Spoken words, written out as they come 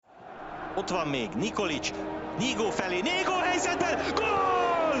Ott van még Nikolic, Négó felé, Négó helyzetben,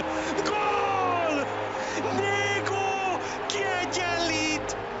 gól! Gól! Négó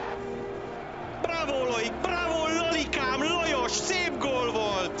kiegyenlít! Bravo Loik, bravo Lolikám, Lajos, szép gól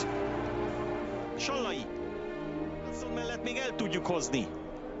volt! Sallai, Hudson mellett még el tudjuk hozni.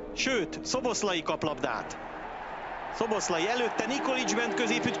 Sőt, Szoboszlai kap labdát. Szoboszlai előtte, Nikolic bent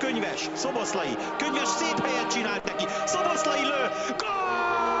középütt, Könyves. Szoboszlai, Könyves szép helyet csinált neki. Szoboszlai lő, gól!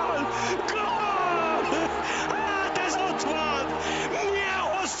 Gól! Hát ez ott van! Milyen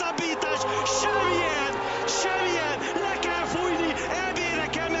hosszabbítás! Semmilyen! Semmilyen! Le kell fújni, EB-re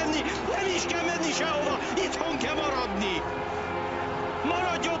kell menni, nem is kell menni sehova, itthon kell maradni!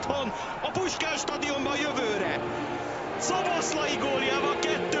 Maradj otthon a Puskás stadionban jövőre! Szoboszlai góljával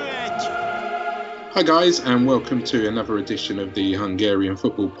 2-1! Hi guys, and welcome to another edition of the Hungarian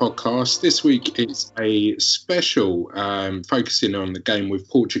Football Podcast. This week it's a special focusing on the game with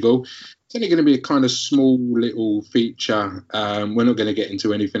Portugal. It's only going to be a kind of small little feature. We're not going to get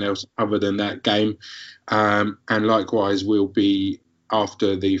into anything else other than that game. And likewise, we'll be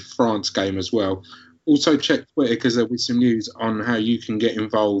after the France game as well. Also check Twitter because there'll be some news on how you can get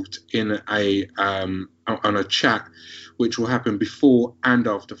involved in on a chat, which will happen before and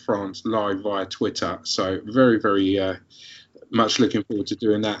after France live via Twitter. So very, very much looking forward to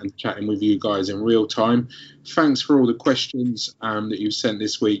doing that and chatting with you guys in real time. Thanks for all the questions that you've sent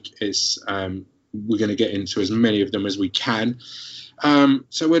this week. We're going to get into as many of them as we can.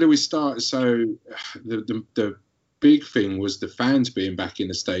 So where do we start? So the big thing was the fans being back in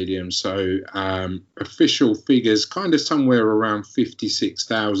the stadium. So official figures, kind of somewhere around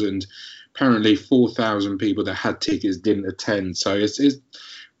 56,000. Apparently 4,000 people that had tickets didn't attend. So it's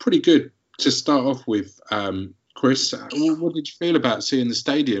pretty good to start off with. Chris, what did you feel about seeing the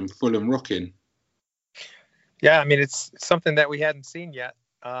stadium full and rocking? Yeah, I mean, it's something that we hadn't seen yet.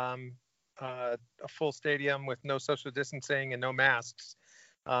 A full stadium with no social distancing and no masks.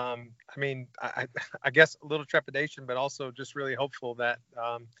 I mean, I guess a little trepidation, but also just really hopeful that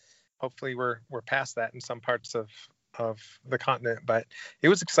hopefully we're past that in some parts of the continent. But it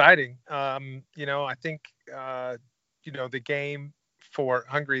was exciting. I think the game for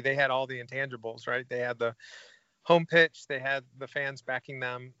Hungary, they had all the intangibles, right? They had the home pitch, they had the fans backing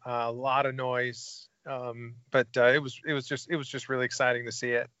them, a lot of noise, but it was just really exciting to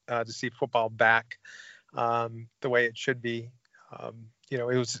see it, to see football back the way it should be.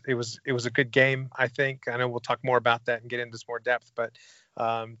 It was a good game, I think. I know we'll talk more about that and get into some more depth, but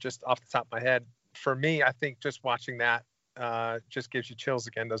just off the top of my head, for me, I think just watching that just gives you chills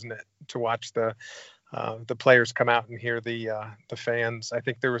again, doesn't it? To watch the players come out and hear the fans. I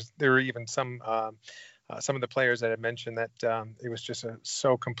think there were even some of the players that had mentioned that it was just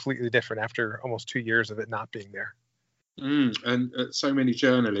so completely different after almost 2 years of it not being there. And so many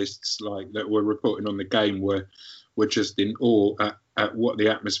journalists that were reporting on the game were just in awe at what the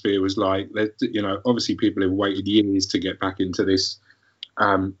atmosphere was like. Obviously people have waited years to get back into this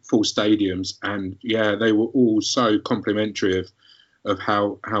full stadiums, and yeah, they were all so complimentary of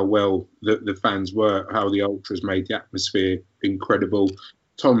how well the fans were, how the ultras made the atmosphere incredible.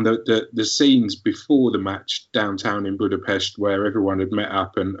 Tom, the scenes before the match downtown in Budapest, where everyone had met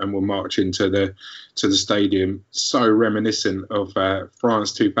up and were marching to the stadium, so reminiscent of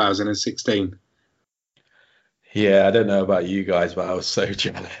France 2016. Yeah, I don't know about you guys, but I was so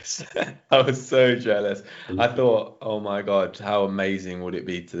jealous. I was so jealous. I thought, oh my God, how amazing would it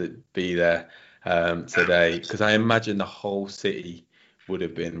be to be there today? Because I imagine the whole city would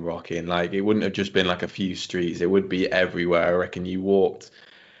have been rocking. Like, it wouldn't have just been like a few streets. It would be everywhere. I reckon you walked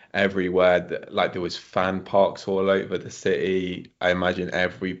everywhere. Like, there was fan parks all over the city. I imagine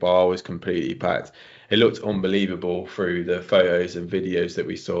every bar was completely packed. It looked unbelievable through the photos and videos that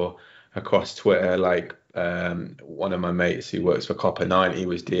we saw across Twitter. Like, one of my mates who works for Copper 90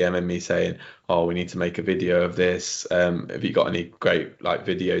 was DMing me saying, oh, we need to make a video of this. Have you got any great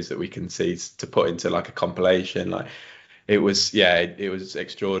videos that we can see to put into a compilation? It was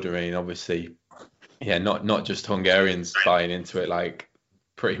extraordinary. And obviously, yeah, not just Hungarians buying into it,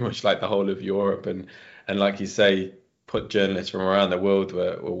 pretty much the whole of Europe, and like you say, put journalists from around the world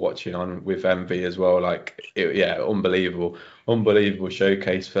were watching on with envy as well. Unbelievable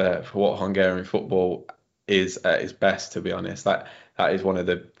showcase for what Hungarian football is at its best, to be honest. That is one of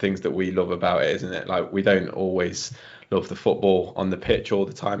the things that we love about it, isn't it? We don't always love the football on the pitch all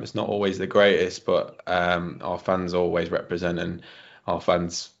the time. It's not always the greatest, but our fans always represent, and our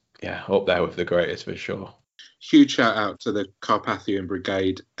fans, up there with the greatest for sure. Huge shout out to the Carpathian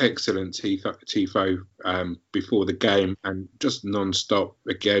Brigade. Excellent tifo before the game, and just non-stop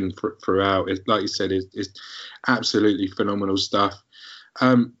again throughout. Like you said, it's absolutely phenomenal stuff.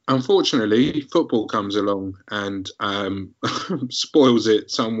 Unfortunately, football comes along and spoils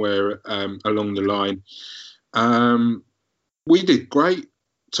it somewhere along the line. We did great,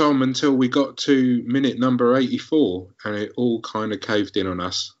 Tom, until we got to minute number 84, and it all kind of caved in on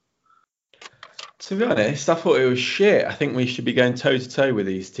us. To be honest, I thought it was shit. I think we should be going toe to toe with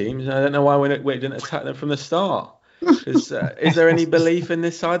these teams. I don't know why we didn't attack them from the start. Is there any belief in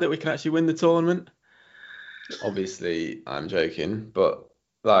this side that we can actually win the tournament? Obviously, I'm joking, but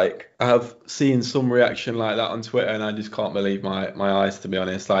like I have seen some reaction like that on Twitter, and I just can't believe my eyes, to be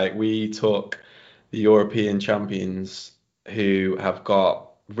honest. Like, we took the European champions who have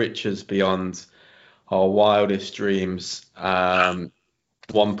got riches beyond our wildest dreams.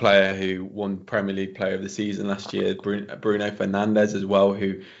 One player who won Premier League Player of the Season last year, Bruno Fernandes as well,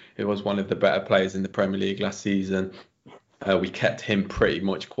 who was one of the better players in the Premier League last season. We kept him pretty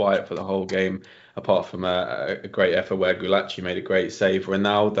much quiet for the whole game, apart from a great effort where Gulacsi made a great save.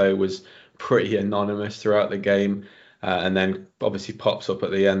 Ronaldo was pretty anonymous throughout the game, and then obviously pops up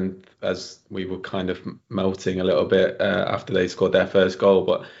at the end as we were kind of melting a little bit after they scored their first goal.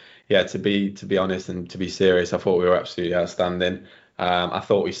 But yeah, to be honest and to be serious, I thought we were absolutely outstanding. I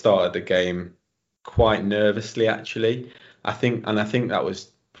thought we started the game quite nervously, actually. I think that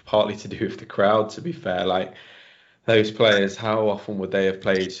was partly to do with the crowd, to be fair. Like, those players, how often would they have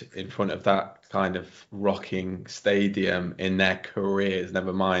played in front of that kind of rocking stadium in their careers,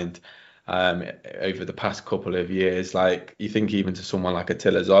 never mind over the past couple of years? Like, you think even to someone like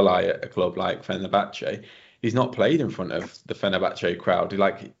Attila Zolai at a club like Fenerbahce, he's not played in front of the Fenerbahce crowd.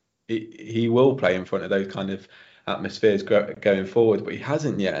 He will play in front of those kind of atmospheres going forward, but he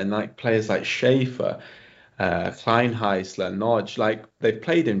hasn't yet. And like players like Schaefer, Kleinheisler, Nodge, like, they've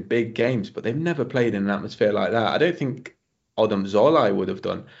played in big games, but they've never played in an atmosphere like that. I don't think Odom Zolai would have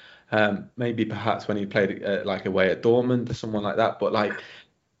done. Maybe perhaps when he played like away at Dortmund or someone like that. But like,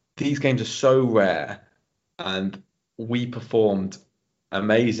 these games are so rare, and we performed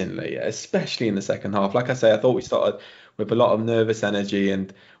amazingly, especially in the second half. Like I say, I thought we started with a lot of nervous energy,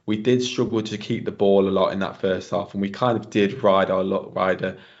 and we did struggle to keep the ball a lot in that first half, and we kind of did ride a lot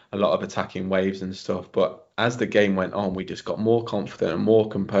of attacking waves and stuff. But as the game went on, we just got more confident and more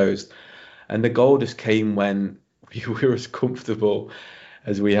composed, and the goal just came when we were as comfortable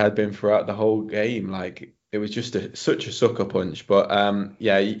as we had been throughout the whole game. Like, it was just such a sucker punch. But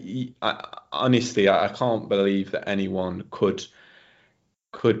honestly, I can't believe that anyone could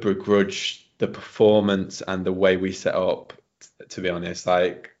begrudge the performance and the way we set up, to be honest.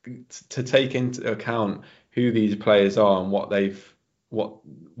 Like, to take into account who these players are and what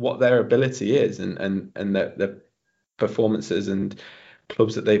their ability is, and the performances and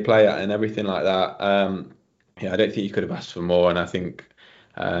clubs that they play at and everything like that. I don't think you could have asked for more. And I think,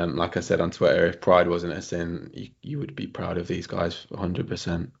 like I said on Twitter, if pride wasn't a sin, you would be proud of these guys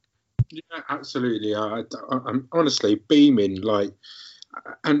 100%. Yeah, absolutely. I'm honestly beaming, like,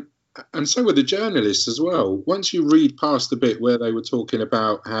 and so were the journalists as well. Once you read past the bit where they were talking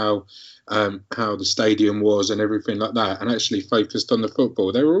about how the stadium was and everything like that, and actually focused on the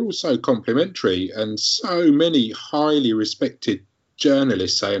football, they were also complimentary, and so many highly respected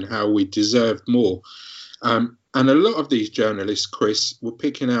journalists saying how we deserved more. And a lot of these journalists, Chris, were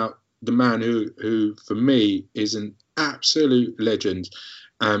picking out the man who for me is an absolute legend,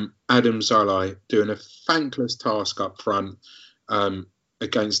 Adam Zalai, doing a thankless task up front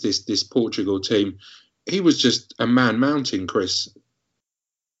against this Portugal team. He was just a man mountain, Chris.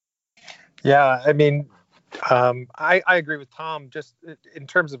 Yeah, I mean, I agree with Tom. Just in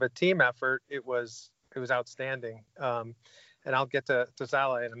terms of a team effort, it was outstanding. And I'll get to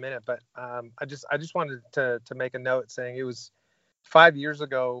Zalai in a minute, but I just wanted to make a note saying it was 5 years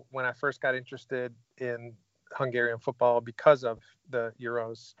ago when I first got interested in Hungarian football because of the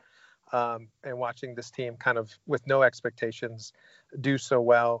Euros, and watching this team kind of with no expectations do so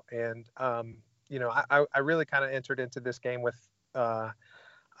well. And I really kind of entered into this game with a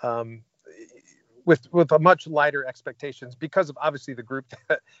much lighter expectations because of obviously the group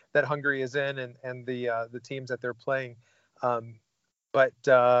that Hungary is in and the teams that they're playing. But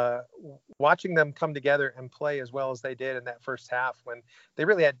watching them come together and play as well as they did in that first half, when they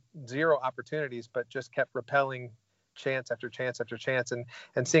really had zero opportunities, but just kept repelling chance after chance after chance, and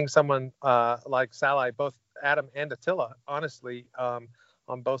seeing someone like Zalai, both Adam and Attila, honestly, on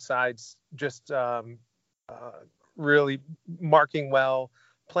both sides, just really marking well,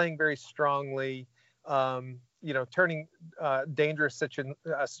 playing very strongly, turning dangerous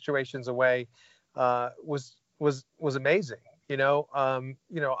situations away, was amazing.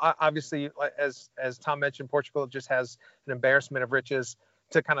 Obviously, as Tom mentioned, Portugal just has an embarrassment of riches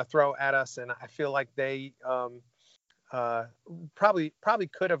to kind of throw at us, and I feel like they probably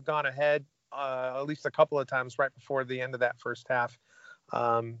could have gone ahead at least a couple of times right before the end of that first half.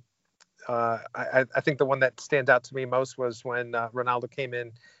 I think the one that stands out to me most was when Ronaldo came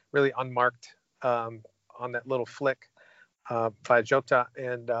in really unmarked on that little flick by Jota,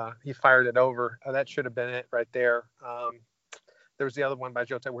 and he fired it over. That should have been it right there. There was the other one by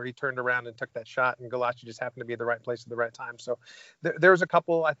Jota where he turned around and took that shot, and Gulácsi just happened to be at the right place at the right time. So there was a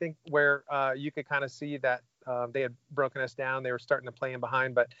couple, I think, where you could kind of see that they had broken us down. They were starting to play in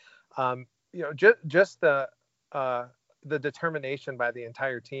behind, but just the determination by the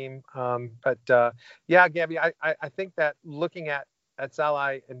entire team. Yeah, Gabby, I think that looking at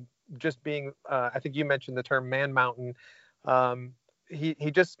Salah and just being, I think you mentioned the term man mountain.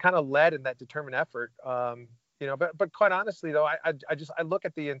 He just kind of led in that determined effort. But quite honestly though, I look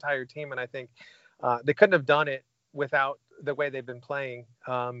at the entire team and I think they couldn't have done it without the way they've been playing.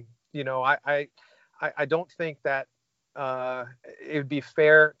 I don't think that it would be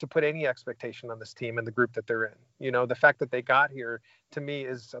fair to put any expectation on this team and the group that they're in. The fact that they got here to me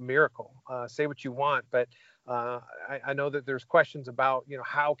is a miracle. Say what you want, but I know that there's questions about,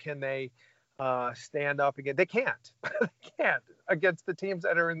 how can they stand up again? They can't. They can't against the teams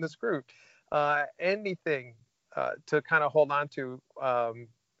that are in this group. Anything to kind of hold on to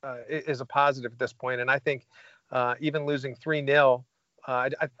is a positive at this point. And I think even losing 3-0,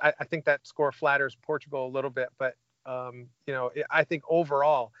 I think that score flatters Portugal a little bit, but I think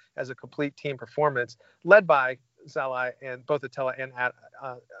overall as a complete team performance led by Salah and both Attila and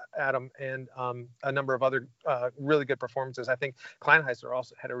Adam and a number of other really good performances. I think Kleinheiser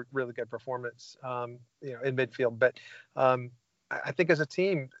also had a really good performance, in midfield. But I think as a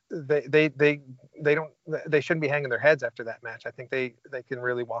team, they shouldn't be hanging their heads after that match. I think they can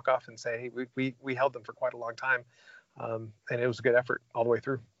really walk off and say, hey, we held them for quite a long time, and it was a good effort all the way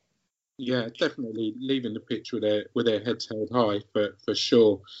through. Yeah, definitely leaving the pitch with their heads held high for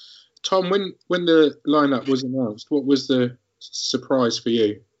sure. Tom, when the lineup was announced, what was the surprise for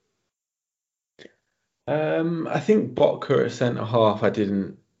you? I think Botka at centre half I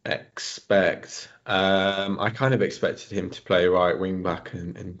didn't expect. I kind of expected him to play right wing back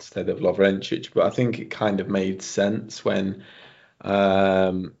instead of Lovrencic, but I think it kind of made sense when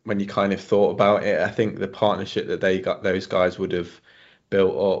you kind of thought about it. I think the partnership that those guys would have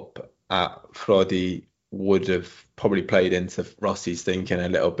built up at Frodi would have probably played into Rossi's thinking a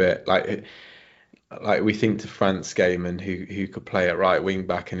little bit. Like we think to France game and who could play at right wing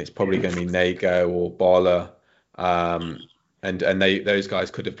back, and it's probably going to be Nego or Bola. And those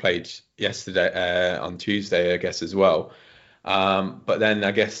guys could have played yesterday on Tuesday, I guess, as well. But then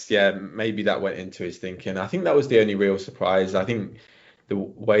I guess, maybe that went into his thinking. I think that was the only real surprise. I think the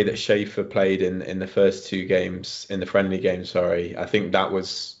way that Schaefer played in the first two games, in the friendly games, I think that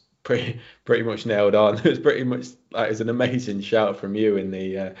was pretty much nailed on. It was pretty much like, it was an amazing shout from you in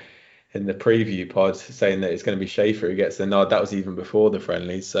the preview pod saying that it's going to be Schaefer who gets the nod. That was even before the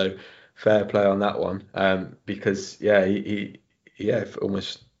friendlies, so fair play on that one. Because he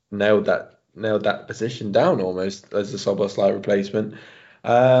almost nailed that position down almost as a Szoboszlai replacement.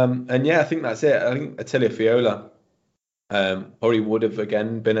 I think that's it. I think Attila Fiola probably would have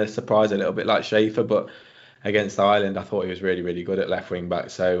again been a surprise, a little bit like Schaefer, but against Ireland I thought he was really, really good at left wing back.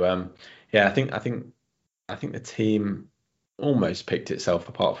 So I think the team almost picked itself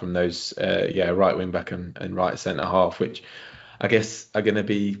apart from those right wing back and right centre half, which I guess are going to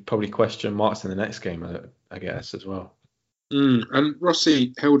be probably question marks in the next game, I guess, as well. And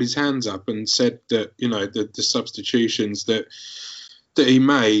Rossi held his hands up and said that the substitutions that he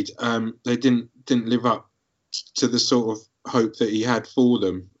made, they didn't live up to the sort of hope that he had for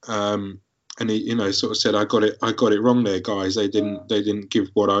them. And he sort of said, I got it wrong there, guys. They didn't give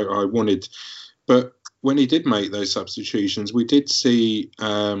what I wanted. But when he did make those substitutions, we did see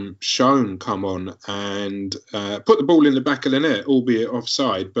Schoen come on and put the ball in the back of the net, albeit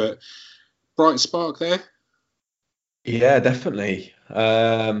offside. But bright spark there. Yeah, definitely.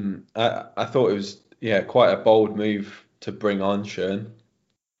 I thought it was quite a bold move to bring on Schoen.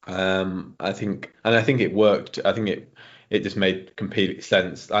 I think it worked. I think it just made complete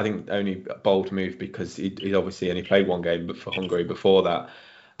sense. I think only a bold move because he obviously only played one game for Hungary before that.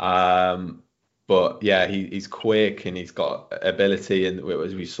 But yeah, he's quick and he's got ability, and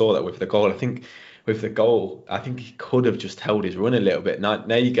as we saw that with the goal, I think he could have just held his run a little bit.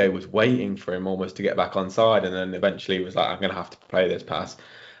 Nego was waiting for him almost to get back onside, and then eventually was like, I'm going to have to play this pass.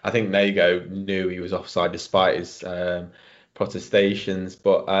 I think Nego knew he was offside despite his protestations.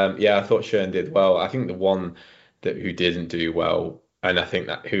 But I thought Schoen did well. I think the one who didn't do well, and I think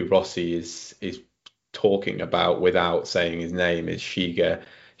that who Rossi is talking about without saying his name, is Shiga.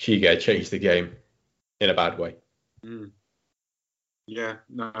 Shiga changed the game in a bad way. Mm. Yeah,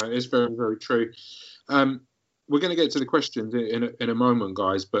 no, it's very, very true. We're going to get to the questions in a moment,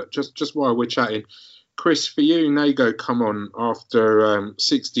 guys. But just while we're chatting, Chris, for you, Nago come on after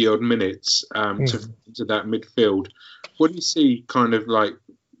 60 odd minutes to that midfield. What do you see kind of like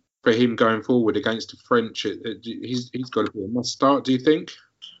for him going forward against the French? He's got to be a must start, do you think?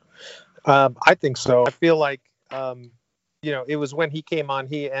 I think so. I feel like, it was when he came on,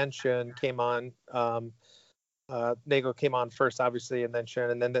 he and Schön came on. Nago came on first, obviously, and then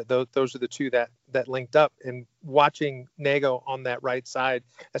Schön, and then those are the two that linked up. And watching Nago on that right side,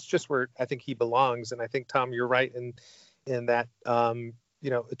 that's just where I think he belongs. And I think, Tom, you're right in that.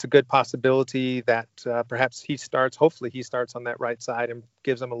 It's a good possibility that perhaps hopefully he starts on that right side and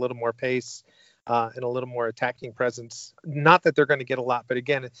gives them a little more pace and a little more attacking presence. Not that they're going to get a lot, but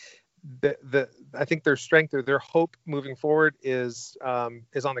again, I think their strength or their hope moving forward is on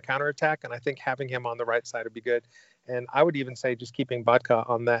the counterattack, and I think having him on the right side would be good. And I would even say just keeping Botka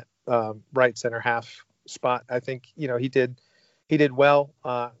on that right center half spot. I think he did well.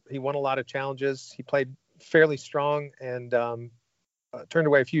 He won a lot of challenges. He played fairly strong and turned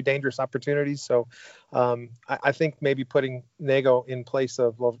away a few dangerous opportunities. So I think maybe putting Nago in place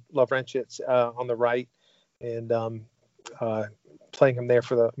of Lovrencic on the right and playing him there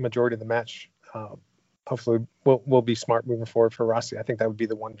for the majority of the match, hopefully will be smart moving forward for Rossi. I think that would be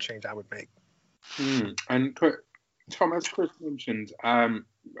the one change I would make. And Tom, as Chris mentioned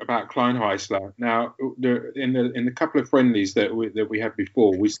about Kleinheisler, now in the couple of friendlies that we had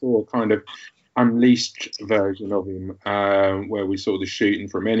before, we saw a kind of unleashed version of him where we saw the shooting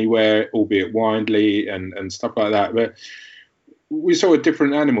from anywhere, albeit wildly and stuff like that. But we saw a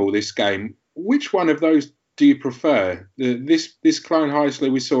different animal this game. Which one of those do you prefer? This Kleinheisler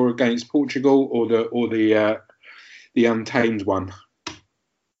we saw against Portugal, or the untamed one?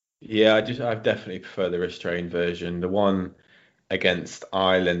 Yeah, I definitely prefer the restrained version. The one against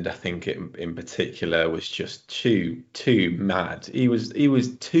Ireland, I think in particular, was just too mad. He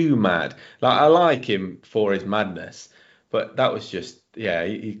was too mad. Like, I like him for his madness, but that was just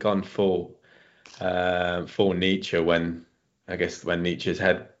he'd gone full Nietzsche when Nietzsche's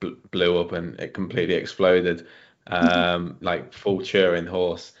head blew up and it completely exploded, like full Turing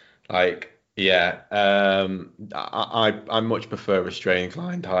horse. Like, I much prefer restrained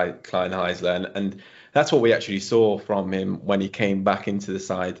Kleinheisler, and that's what we actually saw from him when he came back into the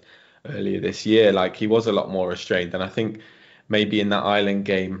side earlier this year. Like, he was a lot more restrained, and I think maybe in that Ireland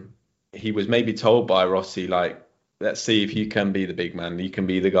game he was maybe told by Rossi, like, let's see if you can be the big man, you can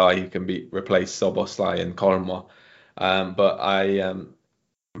be the guy who can replace Szoboszlai and Korma. But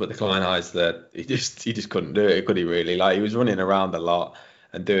the Kleinheisler, he just couldn't do it, could he? Really, like, he was running around a lot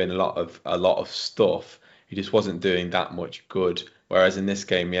and doing a lot of stuff. He just wasn't doing that much good. Whereas in this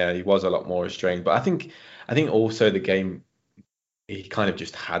game, he was a lot more restrained. But I think also the game, he kind of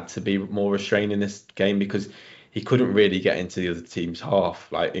just had to be more restrained in this game because he couldn't really get into the other team's half.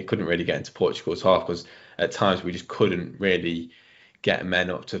 Like, he couldn't really get into Portugal's half because at times we just couldn't really get men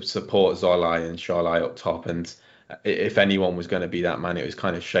up to support Szalai and Szalai up top. And if anyone was going to be that man, it was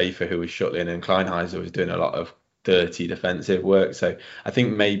kind of Schaefer who was shuttling, and Kleinheisler was doing a lot of dirty defensive work. So I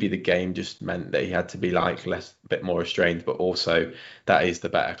think maybe the game just meant that he had to be a bit more restrained, but also that is the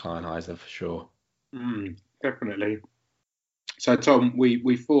better Kleinheisler for sure. Definitely. So Tom,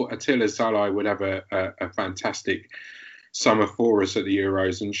 we thought Attila Szalai would have a fantastic summer for us at the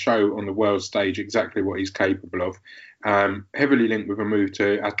Euros and show on the world stage exactly what he's capable of. Heavily linked with a move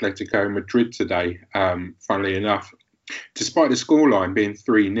to Atletico Madrid today, funnily enough. Despite the scoreline being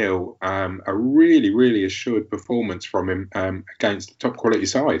 3-0, a really, really assured performance from him against the top quality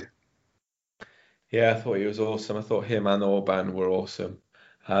side. Yeah, I thought he was awesome. I thought him and Orban were awesome.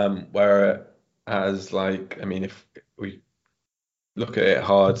 Whereas, like, I mean, if we look at it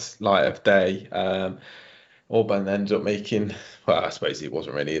hard, light of day, Orban ended up making, well, I suppose it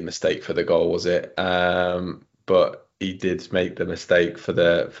wasn't really a mistake for the goal, was it? But he did make the mistake for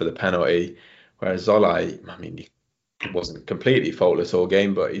the penalty. Whereas Szalai, I mean, he wasn't completely faultless all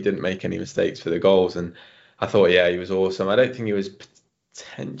game, but he didn't make any mistakes for the goals. And I thought, he was awesome. I don't think he was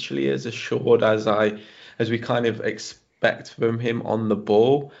potentially as assured as we kind of expect from him on the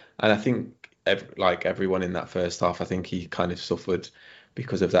ball. And I think, like everyone in that first half, I think he kind of suffered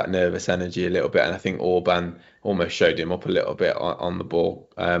because of that nervous energy a little bit. And I think Orban almost showed him up a little bit on the ball.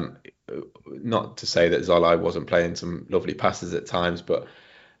 Not to say that Szalai wasn't playing some lovely passes at times, but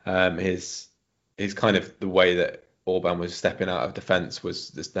his kind of the way that Orban was stepping out of defence was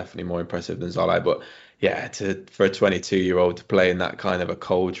definitely more impressive than Szalai. But for a 22-year-old to play in that kind of a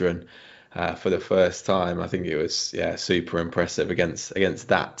cauldron for the first time, I think it was super impressive against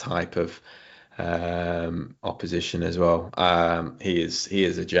that type of opposition as well. He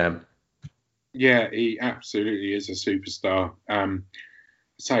is a gem. Yeah, he absolutely is a superstar.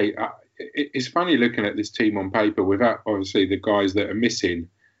 It's funny looking at this team on paper without obviously the guys that are missing.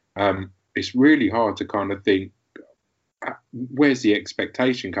 It's really hard to kind of think where's the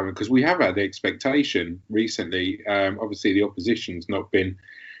expectation coming, because we have had the expectation recently. Obviously, the opposition's not been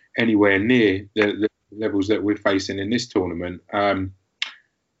anywhere near the levels that we're facing in this tournament. I'm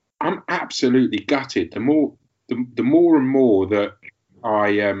absolutely gutted. The more and more that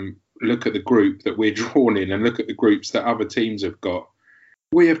I look at the group that we're drawn in and look at the groups that other teams have got,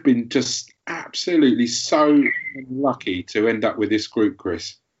 we have been just absolutely so lucky to end up with this group,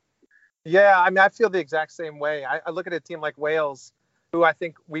 Chris. Yeah, I mean, I feel the exact same way. I look at a team like Wales, who I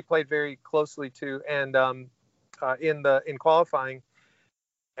think we played very closely to, and in qualifying,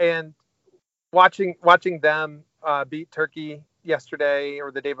 and watching them beat Turkey yesterday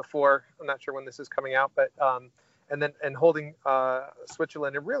or the day before. I'm not sure when this is coming out, but and holding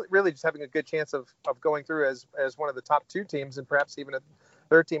Switzerland, and really just having a good chance of going through as one of the top two teams, and perhaps even a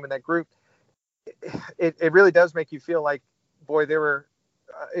third team in that group. It really does make you feel like, boy, they were.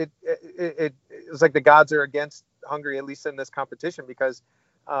 It was like the gods are against Hungary, at least in this competition, because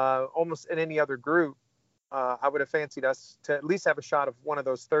almost in any other group, I would have fancied us to at least have a shot of one of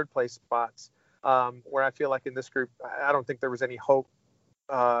those third place spots. Where I feel like in this group, I don't think there was any hope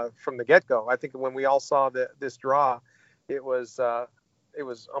from the get-go. I think when we all saw this draw, it was oh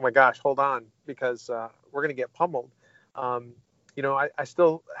my gosh, hold on, because we're going to get pummeled. I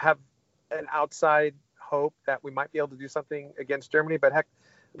still have an outside hope that we might be able to do something against Germany, but heck,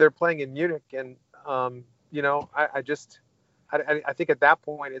 they're playing in Munich, and I think at that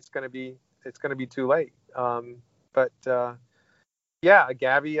point it's going to be too late. Yeah,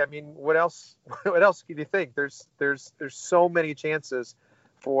 Gabby, I mean, what else do you think? There's so many chances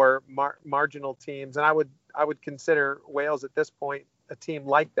for marginal teams, and I would consider Wales at this point a team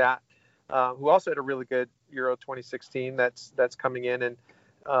like that, who also had a really good Euro 2016 that's coming in and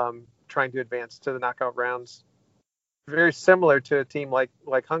trying to advance to the knockout rounds. Very similar to a team like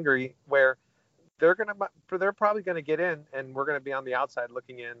Hungary, where they're probably gonna get in, and we're gonna be on the outside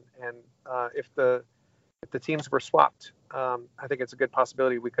looking in. And if the teams were swapped, I think it's a good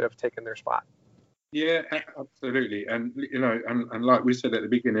possibility we could have taken their spot. Yeah, absolutely. And and like we said at the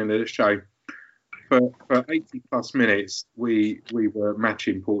beginning of the show, for 80 plus minutes we were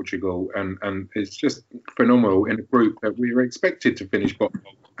matching Portugal, and it's just phenomenal in a group that we were expected to finish bottom,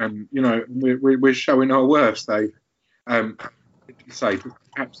 and we're showing our worth. So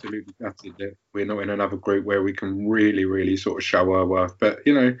absolutely gutted that we're not in another group where we can really sort of show our worth. But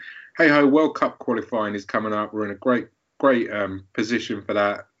hey ho, World Cup qualifying is coming up. We're in a great position for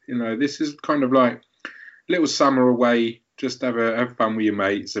that. This is kind of like little summer away. Just have fun with your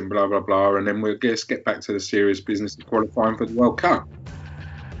mates and blah blah blah, and then we'll just get back to the serious business of qualifying for the World Cup.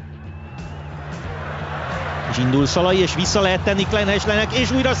 És indul Szalai, és vissza lehet tenni Klenheslenek,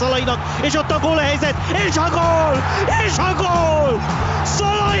 és újra Szalainak, és ott a gólhelyzet, és a gól! És a gól!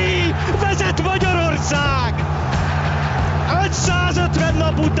 Szalai vezet Magyarország! 550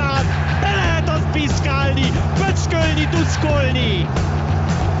 nap után be lehet azt piszkálni, pöckölni, tuszkolni!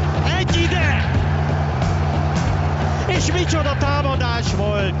 Egy ide! És micsoda támadás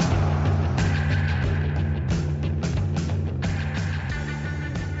volt!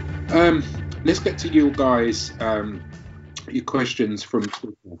 Let's get to you guys. Your questions from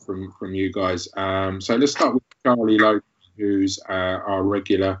you guys. So let's start with Charlie Logan, who's our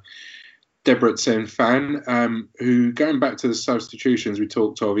regular Debrecen fan, who, going back to the substitutions we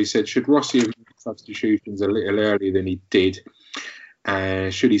talked of, he said, should Rossi have made substitutions a little earlier than he did?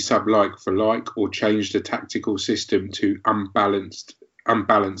 Should he sub like for like, or change the tactical system to unbalance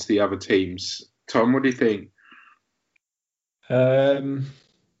the other teams? Tom, what do you think?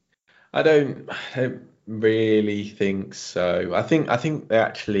 I don't really think so. I think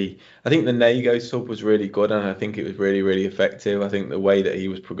the Nago sub was really good, and I think it was really effective. I think the way that he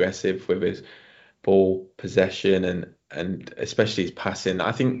was progressive with his ball possession and especially his passing,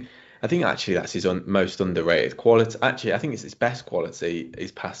 I think actually that's his most underrated quality. Actually, I think it's his best quality,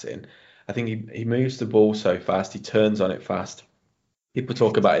 his passing. I think he moves the ball so fast, he turns on it fast. People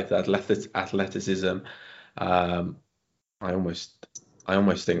talk about his athleticism. I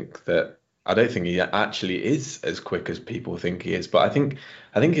almost think that I don't think he actually is as quick as people think he is, but I think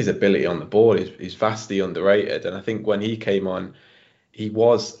his ability on the ball is vastly underrated. And I think when he came on, he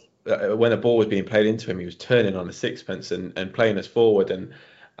was when a ball was being played into him, he was turning on a sixpence and playing us forward. And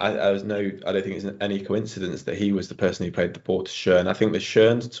I don't think it's any coincidence that he was the person who played the ball to Schön. I think the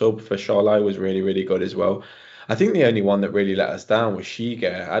Schön sub for Charlie was really good as well. I think the only one that really let us down was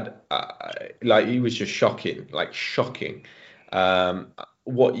Shiga. Like he was just shocking, like shocking.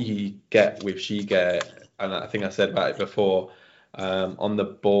 What you get with Shiga, and I think I said about it before, on the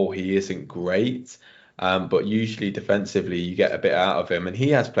ball he isn't great, but usually defensively you get a bit out of him, and he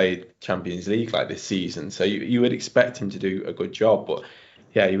has played Champions League like this season, so you would expect him to do a good job. But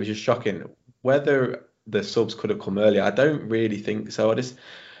yeah, he was just shocking. Whether the subs could have come earlier, I don't really think so. I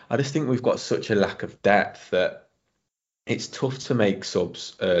just think we've got such a lack of depth that it's tough to make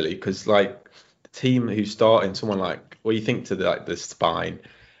subs early because like the team who's starting, someone like well, you think to the spine,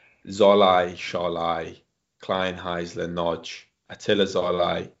 Zolai, Sholai, Klein, Heisler, Nodge, Attila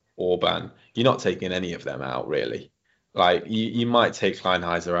Zolai, Orban. You're not taking any of them out really. Like you might take Klein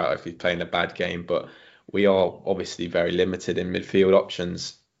Heisler out if he's playing a bad game, but we are obviously very limited in midfield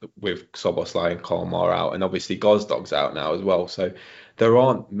options with Soboslai and Kolmar out, and obviously Gozdog's out now as well. So there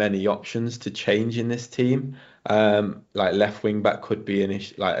aren't many options to change in this team. Like left wing back could be an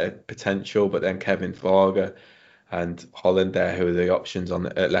issue, like a potential, but then Kevin Varga and Holland there, who are the options on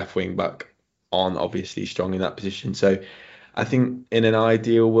at left wing back, aren't obviously strong in that position. So I think in an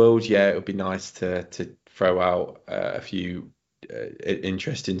ideal world, yeah, it would be nice to throw out a few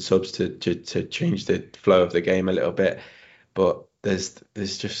interesting subs to change the flow of the game a little bit, but there's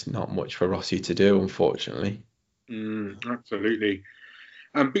just not much for Rossi to do, unfortunately. Absolutely.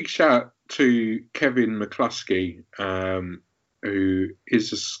 Big shout out to Kevin McCluskey, who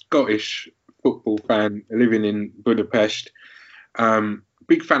is a Scottish football fan living in Budapest.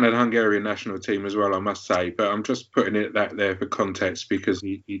 Big fan of the Hungarian national team as well, I must say, but I'm just putting it that there for context because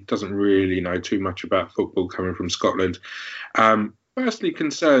he doesn't really know too much about football coming from Scotland. Firstly,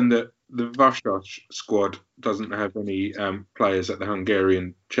 concerned that the Vasas squad doesn't have any players at the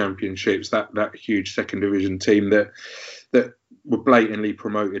Hungarian championships, that huge second division team that were blatantly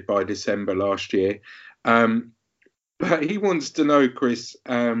promoted by December last year. But he wants to know, Chris,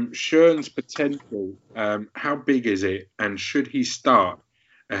 Schürrle's potential, how big is it? And should he start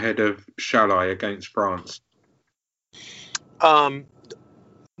ahead of Shalai against France?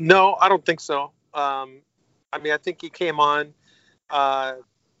 No, I don't think so. I mean, I think he came on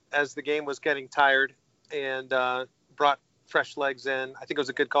as the game was getting tired and brought fresh legs in. I think it was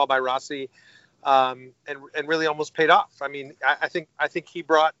a good call by Rossi, and really almost paid off. I mean, I think he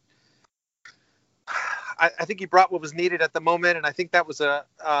brought. I think he brought what was needed at the moment, and I think that was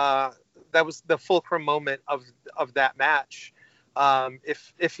the fulcrum moment of that match.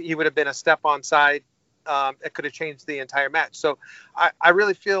 If he would have been a step on side, it could have changed the entire match. So I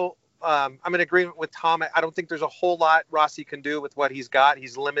really feel I'm in agreement with Tom. I don't think there's a whole lot Rossi can do with what he's got.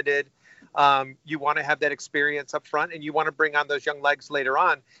 He's limited. You want to have that experience up front, and you want to bring on those young legs later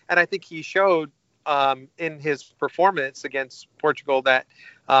on. And I think he showed in his performance against Portugal that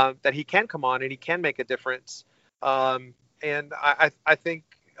he can come on and he can make a difference. And I think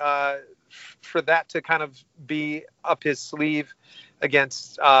for that to kind of be up his sleeve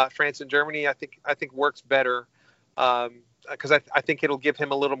against France and Germany, I think works better because I think it'll give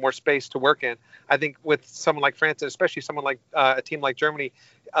him a little more space to work in. I think with someone like France, and especially someone like a team like Germany,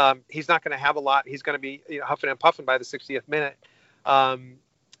 he's not going to have a lot. He's going to be huffing and puffing by the 60th minute.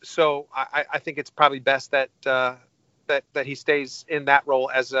 So I think it's probably best that he stays in that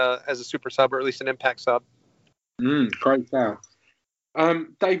role as a super sub, or at least an impact sub. Great shout.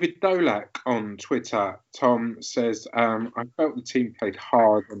 David Dolak on Twitter, Tom says, I felt the team played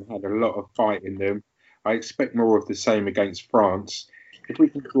hard and had a lot of fight in them. I expect more of the same against France. If we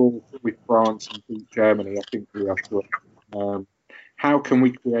can draw with France and beat Germany, I think we are through. How can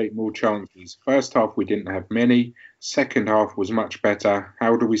we create more chances? First half, we didn't have many. Second half was much better.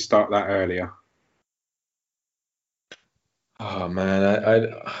 How do we start that earlier? Oh,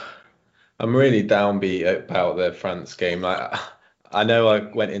 man, I'm really downbeat about the France game. I know I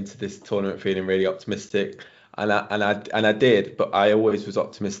went into this tournament feeling really optimistic, and I did, but I always was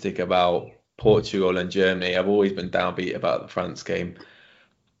optimistic about Portugal and Germany. I've always been downbeat about the France game.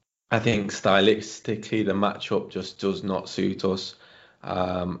 I think stylistically the matchup just does not suit us.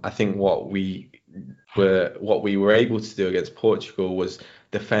 I think what we were able to do against Portugal was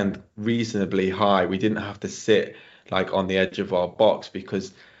defend reasonably high. We didn't have to sit like on the edge of our box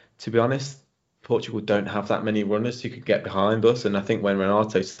because, to be honest, Portugal don't have that many runners who could get behind us. And I think when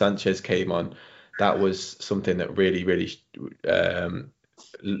Renato Sanchez came on, that was something that really was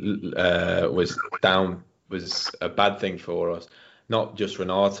a bad thing for us. Not just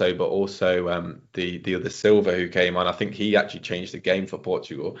Renato, but also the other Silva who came on. I think he actually changed the game for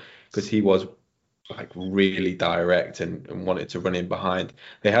Portugal because he was like really direct and wanted to run in behind.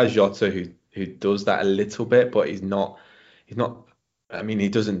 They have Jota who does that a little bit, but he's not I mean, he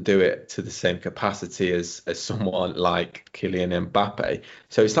doesn't do it to the same capacity as someone like Kylian Mbappe.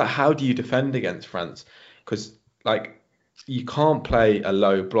 So it's like, how do you defend against France? Because like you can't play a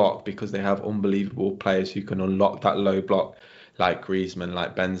low block because they have unbelievable players who can unlock that low block, like Griezmann,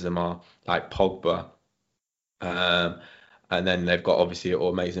 like Benzema, like Pogba. Um, and then they've got obviously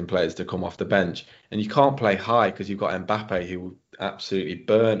amazing players to come off the bench. And you can't play high because you've got Mbappe who will absolutely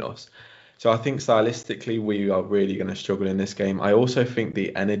burn us. So I think stylistically we are really going to struggle in this game. I also think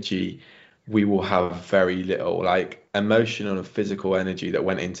the energy, we will have very little, like emotional and physical energy that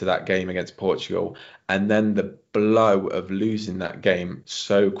went into that game against Portugal, and then the blow of losing that game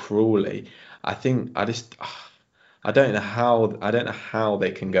so cruelly. I don't know how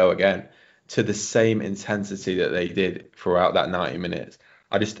they can go again to the same intensity that they did throughout that 90 minutes.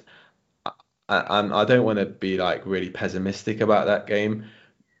 I just I don't want to be like really pessimistic about that game,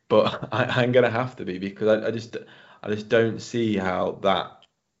 but I'm gonna have to be, because I just don't see how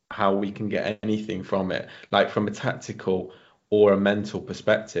we can get anything from it, like from a tactical or a mental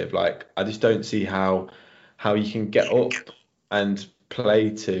perspective. Like I just don't see how you can get up and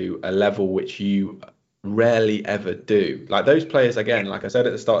play to a level which you rarely ever do. Like those players, again, like I said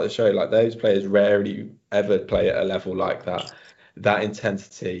at the start of the show, like those players rarely ever play at a level like that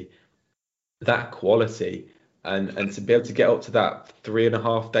intensity, that quality, and to be able to get up to that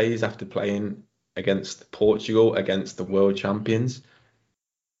 3.5 days after playing against Portugal, against the world champions.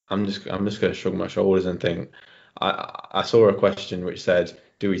 I'm just going to shrug my shoulders and think. I saw a question which said,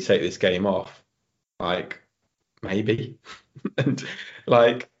 "Do we take this game off?" Like maybe, and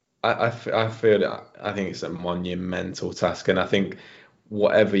like I feel that I think it's a monumental task, and I think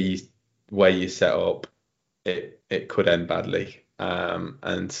whatever way you set up, it could end badly. Yeah,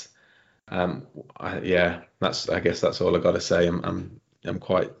 I guess that's all I got to say. I'm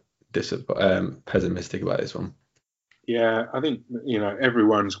quite pessimistic about this one. Yeah, I think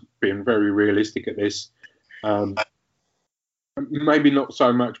everyone's been very realistic at this. Maybe not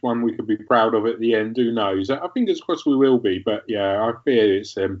so much one we could be proud of at the end. Who knows? I think it's crossed we will be, but yeah, I fear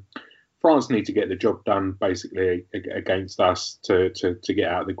it's France need to get the job done basically against us to get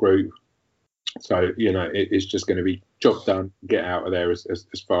out of the group. So it's just going to be job done, get out of there as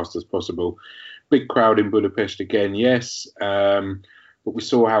fast as possible. Big crowd in Budapest again, yes, but we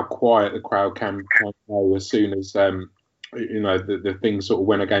saw how quiet the crowd can go as soon as the things sort of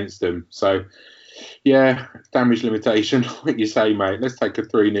went against them. So. Yeah, damage limitation, like you say, mate. Let's take a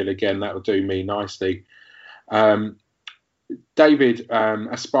 3-0 again. That'll do me nicely. David,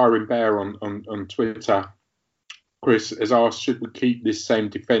 Aspiring Bear on Twitter, Chris, has asked, should we keep this same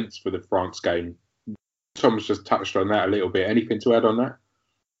defence for the France game? Tom's just touched on that a little bit. Anything to add on that?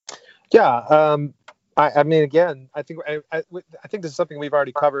 Yeah, I mean, again, I think this is something we've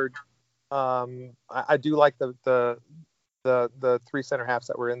already covered. I do like the three center halves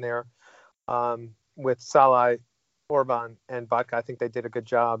that were in there. With Salah, Orban, and Vodka. I think they did a good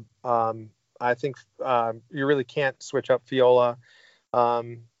job. I think you really can't switch up Viola.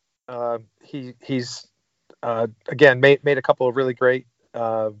 He's again made a couple of really great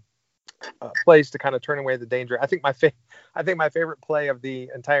plays to kind of turn away the danger. I think my favorite play of the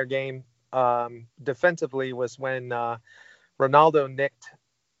entire game defensively was when Ronaldo nicked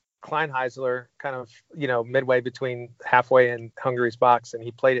Kleinheisler kind of, midway between halfway and Hungary's box, and he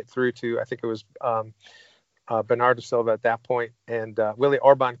played it through to, I think it was Bernardo Silva at that point, and Willy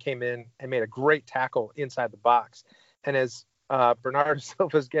Orban came in and made a great tackle inside the box. And as Bernardo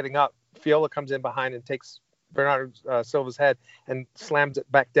Silva's getting up, Viola comes in behind and takes Bernardo Silva's head and slams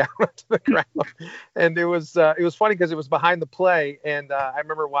it back down to the ground. And it was funny because it was behind the play, and I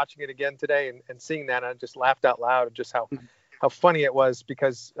remember watching it again today and seeing that, and I just laughed out loud at just how funny it was,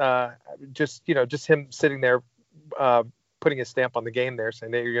 because just him sitting there putting a stamp on the game there,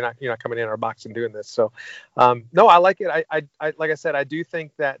 saying, hey, you're not coming in our box and doing this. So no, I like it. I like I said, I do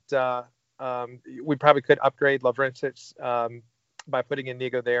think that we probably could upgrade Lovrencic by putting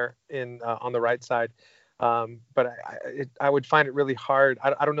Inigo there on the right side. But I would find it really hard.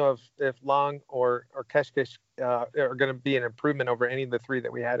 I don't know if Long or Keshkish are going to be an improvement over any of the three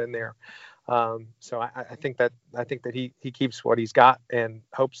that we had in there. So I think that he keeps what he's got and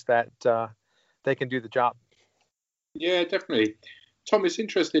hopes that they can do the job. Yeah, definitely. Tom, it's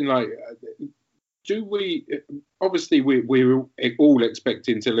interesting. Like, do we? Obviously, we're all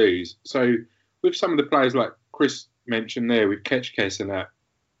expecting to lose. So, with some of the players like Chris mentioned there, with Keshkish and that,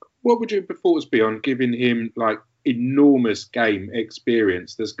 what would your thoughts be on giving him like enormous game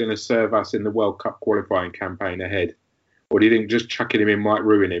experience that's going to serve us in the World Cup qualifying campaign ahead? Or do you think just chucking him in might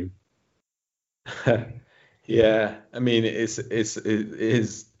ruin him? Yeah, I mean,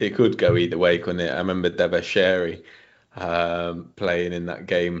 it could go either way, couldn't it? I remember Devashiri playing in that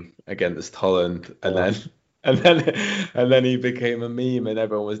game against Holland, and then he became a meme, and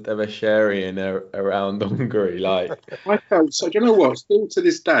everyone was ever sharing around Hungary. Like, I felt so. Do you know what? Still to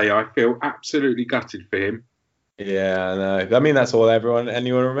this day, I feel absolutely gutted for him. yeah, I know. I mean, that's all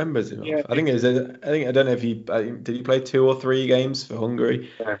anyone remembers him Yeah. of. I think I don't know if did he play 2 or 3 games for Hungary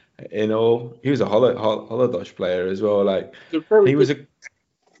Yeah. in all. He was a Holodosh player as well. Like, He's a very he was good.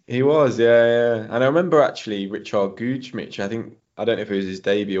 he was, yeah. And I remember actually Richard Gujmic. I don't know if it was his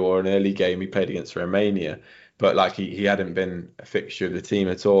debut or an early game he played against Romania, but like he hadn't been a fixture of the team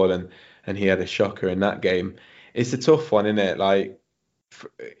at all, and he had a shocker in that game. It's a tough one, isn't it? Like,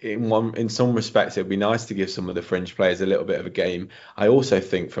 in some respects, it would be nice to give some of the fringe players a little bit of a game. I also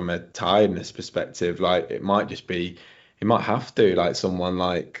think from a tiredness perspective, like it might have to, like someone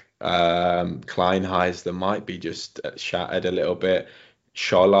like Kleinheisler might be just shattered a little bit.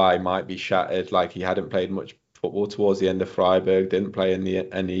 Scholai might be shattered, like he hadn't played much football towards the end of Freiburg, didn't play in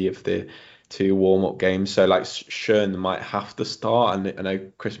any of the 2 warm-up games. So like Schön might have to start, and I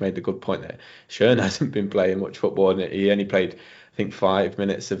know Chris made a good point there. Schön hasn't been playing much football, and he only played, I think, 5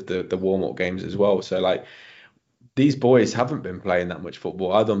 minutes of the warm-up games as well. So like these boys haven't been playing that much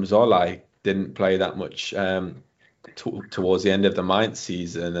football. Adam Zolai didn't play that much towards the end of the Mainz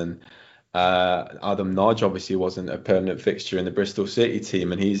season, and Adam Nodge obviously wasn't a permanent fixture in the Bristol City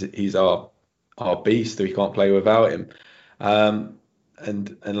team, and he's our beast, so we can't play without him.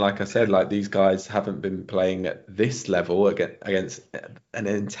 And like I said, like these guys haven't been playing at this level against an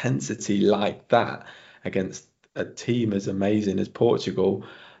intensity like that against a team as amazing as Portugal.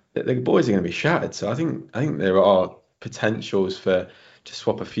 The boys are going to be shattered. So I think there are potentials for to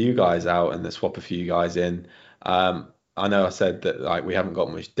swap a few guys out and then swap a few guys in. I know I said that like we haven't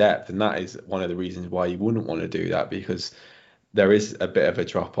got much depth, and that is one of the reasons why you wouldn't want to do that, because there is a bit of a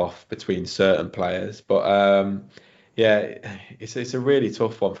drop off between certain players. But yeah, it's a really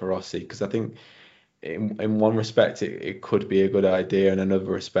tough one for Rossi, because I think in one respect it could be a good idea, in another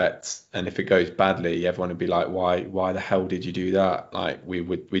respect, and if it goes badly, everyone would be like, why the hell did you do that? Like we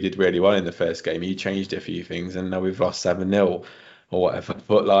did really well in the first game. You changed a few things, and now we've lost 7-0 or whatever.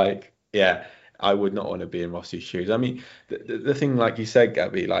 But like, yeah, I would not want to be in Rossi's shoes. I mean, the thing, like you said,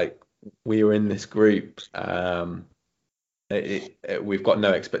 Gabby, like we were in this group. We've got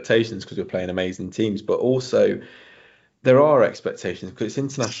no expectations because we're playing amazing teams, but also there are expectations because it's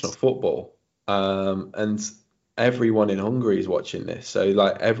international football, and everyone in Hungary is watching this. So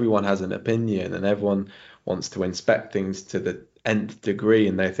like everyone has an opinion, and everyone wants to inspect things to the nth degree,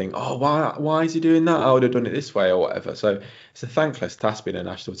 and they think, oh, why is he doing that? I would have done it this way or whatever. So it's a thankless task being a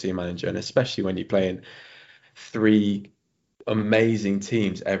national team manager, and especially when you're playing 3 amazing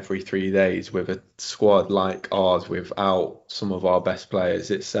teams every 3 days with a squad like ours without some of our best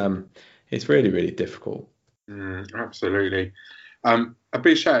players. It's really, really difficult. Absolutely. A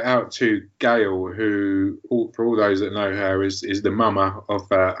big shout out to Gail, who, for all those that know her, is the mama of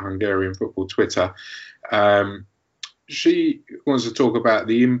Hungarian football Twitter. She wants to talk about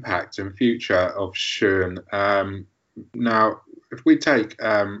the impact and future of Schön. Now, if we take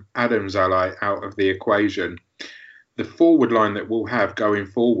Adam Zalai out of the equation, the forward line that we'll have going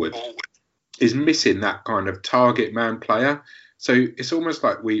forward is missing that kind of target man player. So it's almost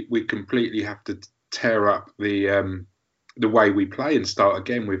like we completely have to tear up the way we play and start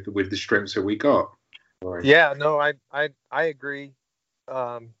again with the strengths that we got. Right. Yeah, no, I agree,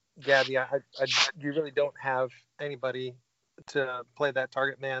 Gabby. You really don't have anybody to play that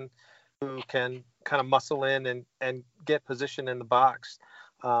target man who can kind of muscle in and get position in the box.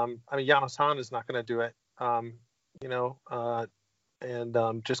 I mean, Janos Hahn is not going to do it.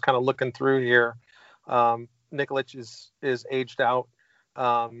 Just kind of looking through here, Nikolic is aged out.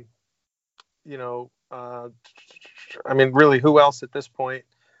 I mean, really, who else at this point?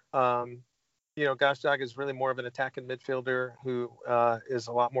 Gazdag is really more of an attacking midfielder who is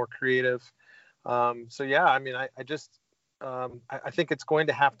a lot more creative. So yeah, I mean, I think it's going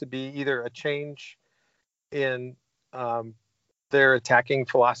to have to be either a change in their attacking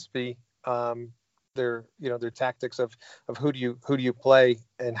philosophy, their tactics of who do you play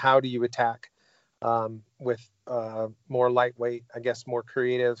and how do you attack, with more lightweight, I guess, more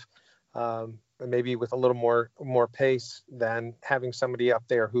creative, maybe with a little more pace than having somebody up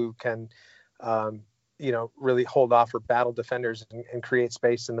there who can really hold off or battle defenders and create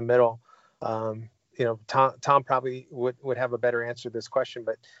space in the middle. Tom probably would have a better answer to this question,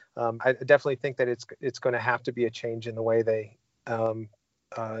 but I definitely think that it's going to have to be a change in the way they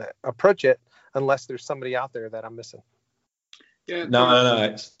approach it, unless there's somebody out there that I'm missing. Yeah.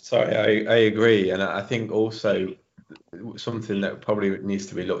 No. Sorry, I agree, and I think also something that probably needs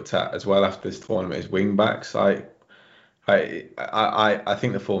to be looked at as well after this tournament is wing backs. Like I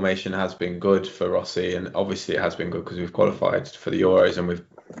think the formation has been good for Rossi, and obviously it has been good because we've qualified for the Euros and we've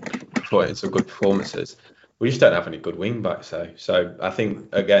put in some good performances. We just don't have any good wing backs, though. So I think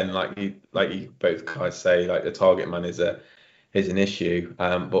again, like you both guys say, like the target man is an issue,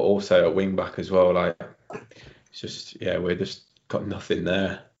 but also a wing back as well. Like it's just we're just got nothing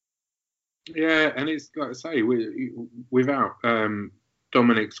there. Yeah, and it's like I say, without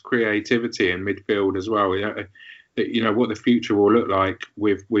Dominic's creativity in midfield as well. What the future will look like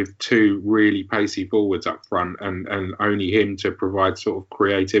with two really pacey forwards up front and only him to provide sort of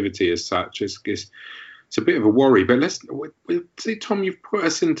creativity as such. It's a bit of a worry. But see, Tom, you've put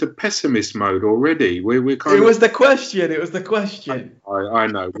us into pessimist mode already. We're kind It was the question. It was the question. I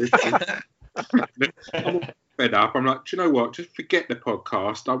know. I'm fed up. I'm like, do you know what? Just forget the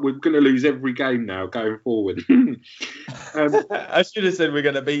podcast. We're going to lose every game now going forward. I should have said we're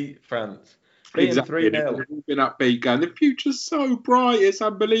going to beat France. Exactly. We've been upbeat going. The future's so bright. It's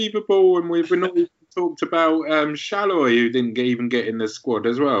unbelievable. And we've not even talked about Shalloy, who didn't even get in the squad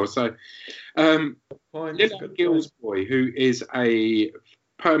as well. So, Lillard Gilsboy, who is a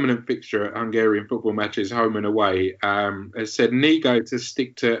permanent fixture at Hungarian football matches, home and away, has said Nigo to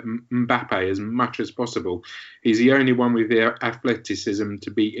stick to Mbappe as much as possible. He's the only one with the athleticism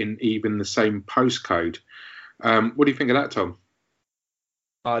to be in even the same postcode. What do you think of that, Tom?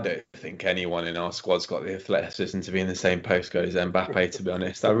 I don't think anyone in our squad's got the athleticism to be in the same postcode as Mbappe, to be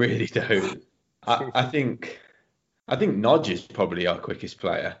honest. I really don't. I think Nodge is probably our quickest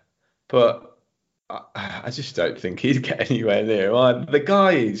player, but I just don't think he'd get anywhere near. The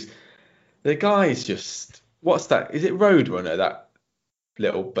guy is just, what's that? Is it Roadrunner, that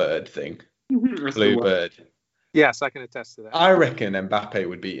little bird thing? Blue bird. Yes, I can attest to that. I reckon Mbappe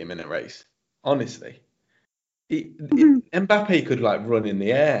would beat him in a race, honestly. Mbappe could run in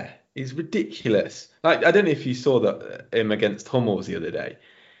the air. He's ridiculous. I don't know if you saw him against Hummels the other day.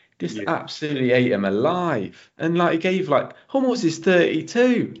 Just absolutely ate him alive. And he gave Hummels is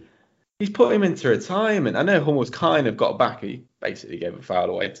 32. He's put him into retirement. I know Hummels kind of got back. He basically gave a foul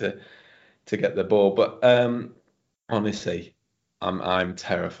away to get the ball. But honestly, I'm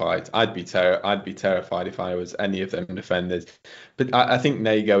terrified. I'd be terrified if I was any of them defenders. But I think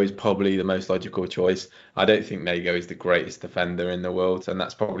Nago is probably the most logical choice. I don't think Nago is the greatest defender in the world, and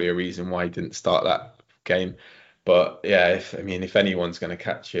that's probably a reason why he didn't start that game. But yeah, if anyone's going to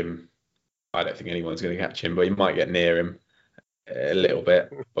catch him, I don't think anyone's going to catch him. But he might get near him a little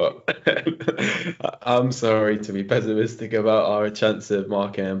bit. But I'm sorry to be pessimistic about our chance of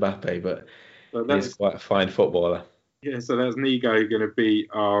marking Mbappe, but he's quite a fine footballer. Yeah, so that's Nigo going to be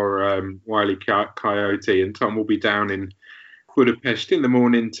our Wile Coyote, and Tom will be down in Budapest in the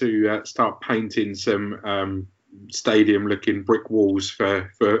morning to start painting some stadium-looking brick walls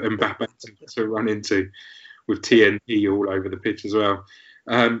for Mbappe to run into with TNT all over the pitch as well.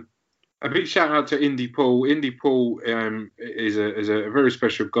 A big shout out to Indy Paul. Indy Paul is a very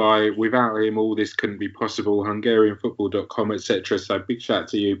special guy. Without him, all this couldn't be possible. HungarianFootball.com, etc. So big shout out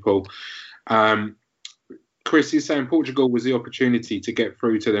to you, Paul. Chris is saying Portugal was the opportunity to get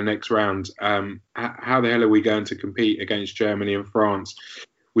through to the next round. How the hell are we going to compete against Germany and France?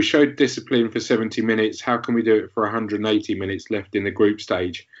 We showed discipline for 70 minutes. How can we do it for 180 minutes left in the group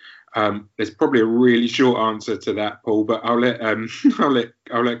stage? There's probably a really short answer to that, Paul, but I'll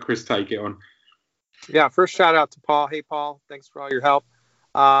let Chris take it on. Yeah, first shout out to Paul. Hey, Paul, thanks for all your help.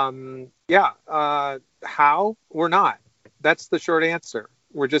 How? We're not. That's the short answer.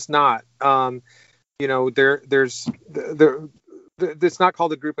 We're just not. There's it's not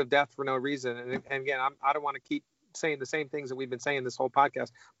called a group of death for no reason. And again, I don't want to keep saying the same things that we've been saying this whole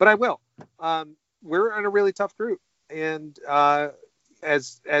podcast, but I will. We're in a really tough group, and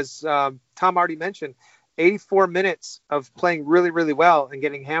as Tom already mentioned, 84 minutes of playing really, really well and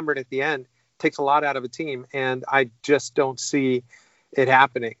getting hammered at the end takes a lot out of a team, and I just don't see it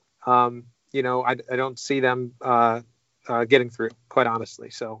happening. I don't see them getting through, quite honestly.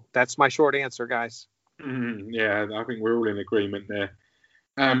 So that's my short answer, guys. Yeah, I think we're all in agreement there.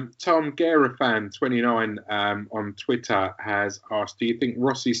 Tom Garafan 29 on Twitter has asked, do you think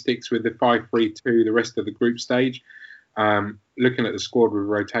Rossi sticks with the 5-3-2 the rest of the group stage? Looking at the squad with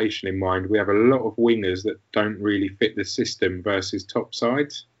rotation in mind, we have a lot of wingers that don't really fit the system versus top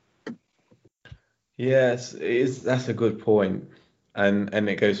sides. Yes, that's a good point. And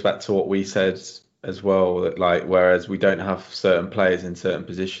it goes back to what we said as well, that whereas we don't have certain players in certain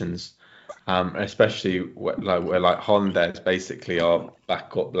positions, especially where Hollands basically our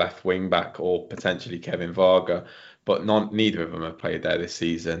backup left wing back or potentially Kevin Varga, but neither of them have played there this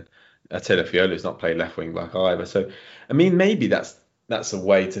season. Attila Fiola's not played left wing back either. So, maybe that's a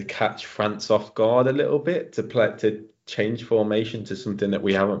way to catch France off guard a little bit, to change formation to something that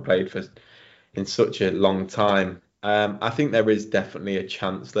we haven't played for in such a long time. I think there is definitely a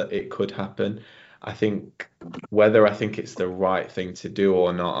chance that it could happen. I think whether I think it's the right thing to do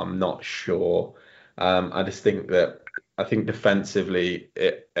or not, I'm not sure. I just think that I think defensively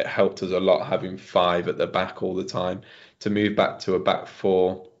it helped us a lot having 5 at the back all the time. To move back to a back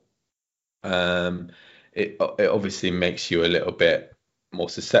 4, it obviously makes you a little bit more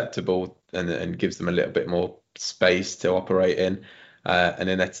susceptible and gives them a little bit more space to operate in. And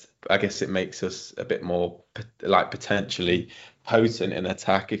then I guess it makes us a bit more like potentially potent in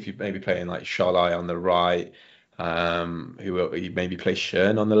attack if you maybe playing like Sholai on the right, who you maybe play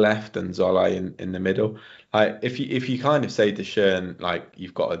Schön on the left and Zolai in the middle. Like if you kind of say to Schön, like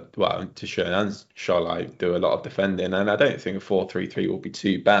you've got to Schön and Sholai do a lot of defending, and I don't think a 4-3-3 will be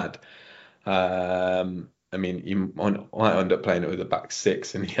too bad. I mean, you might end up playing it with a back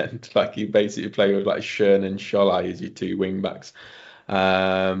 6 in the end. Like you basically play with like Schön and Sholai as your 2 wing backs.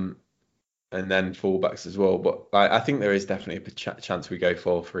 And then fullbacks as well. But I think there is definitely a chance we go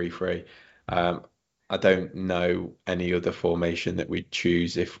 4-3-3. I don't know any other formation that we'd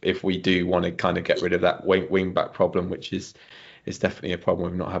choose if we do want to kind of get rid of that wing back problem, which is definitely a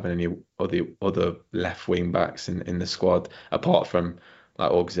problem with not having any other left wing backs in the squad, apart from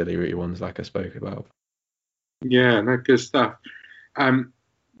like auxiliary ones like I spoke about. Yeah, no, good stuff.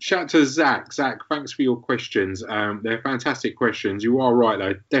 Shout out to Zach. Zach, thanks for your questions. They're fantastic questions. You are right,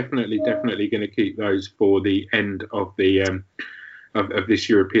 though. Definitely going to keep those for the end of the of this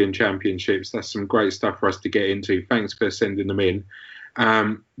European Championships. That's some great stuff for us to get into. Thanks for sending them in.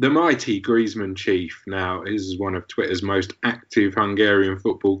 The mighty Griezmann Chief now is one of Twitter's most active Hungarian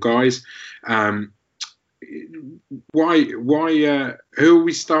football guys. Why? Who are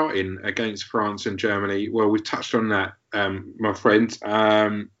we starting against France and Germany? Well, we've touched on that, my friend.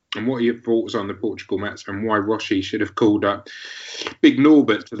 And what are your thoughts on the Portugal match and why Rossi should have called up Big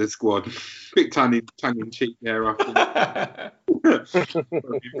Norbert to the squad? Big tongue in cheek there. That's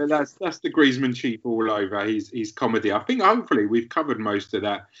the Griezmann Chief all over. He's comedy. I think hopefully we've covered most of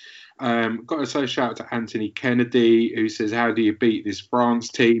that. Got to say shout out to Anthony Kennedy, who says, "How do you beat this France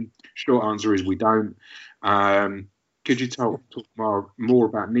team?" Short answer is we don't. Could you talk more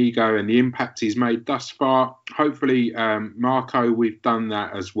about Nigo and the impact he's made thus far? Hopefully, Marco, we've done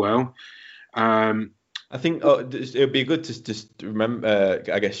that as well. I think it would be good to just remember,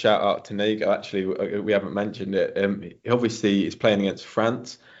 I guess, shout out to Nigo. Actually, we haven't mentioned it. Obviously, he's playing against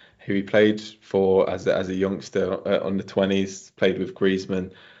France, who he played for as a youngster under 20s, played with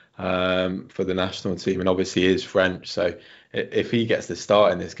Griezmann for the national team, and obviously is French. So if he gets the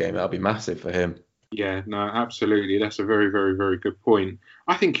start in this game, that'll be massive for him. Yeah, no, absolutely. That's a very, very, very good point.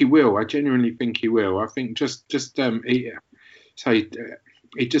 I think he will. I genuinely think he will. I think just he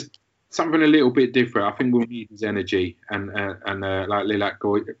just something a little bit different. I think we'll need his energy, and like Lilac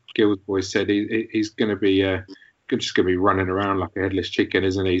Gills boy said, he's going to be just going to be running around like a headless chicken,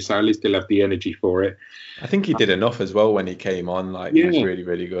 isn't he? So at least he'll have the energy for it. I think he did enough as well when he came on. Like he was really,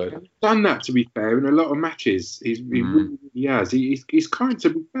 really good. He's done that, to be fair, in a lot of matches. He really has. He's kind, to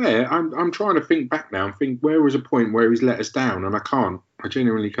be fair. I'm trying to think back now and think where was a point where he's let us down, and I can't. I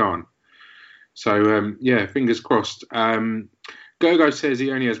genuinely can't. So fingers crossed. Gogo says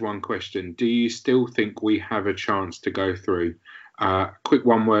he only has one question. Do you still think we have a chance to go through? Quick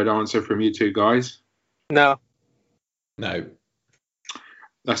one-word answer from you two guys. No.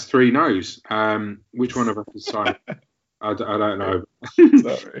 That's 3 no's. Which one of us is silent? I don't know.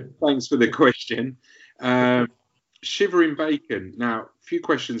 Sorry. Thanks for the question. Shivering Bacon. Now, a few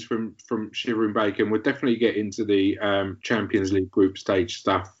questions from Shivering Bacon. We'll definitely get into the Champions League group stage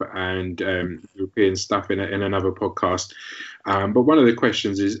stuff and European stuff in another podcast. But one of the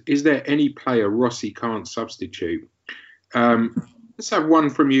questions is there any player Rossi can't substitute? Let's have one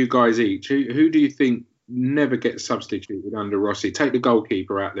from you guys each. Who do you think never gets substituted under Rossi? Take the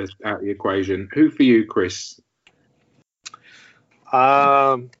goalkeeper out the equation. Who for you, Chris?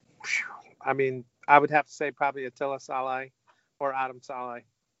 I mean, I would have to say probably Attila Szalai or Adam Szalai.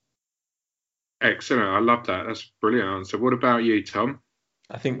 Excellent. I love that. That's a brilliant answer. What about you, Tom?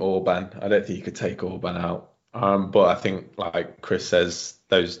 I think Orban. I don't think you could take Orban out. But I think, like Chris says,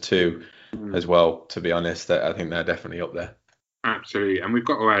 those two as well, to be honest, I think they're definitely up there. Absolutely, and we've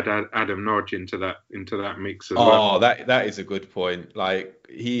got to add Adam Nodge into that mix as well. Oh, that is a good point. Like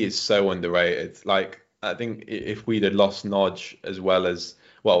he is so underrated. Like I think if we'd have lost Nodge I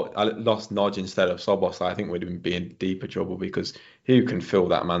lost Nodge instead of Sobos, I think we'd be in deeper trouble because who can fill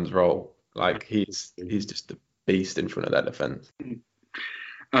that man's role? Like he's just a beast in front of that defence.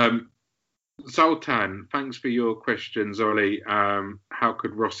 Zoltan, thanks for your questions, Ollie. How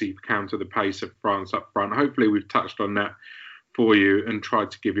could Rossi counter the pace of France up front? Hopefully, we've touched on that for you and tried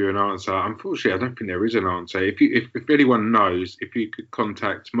to give you an answer. Unfortunately, I don't think there is an answer. If anyone knows, if you could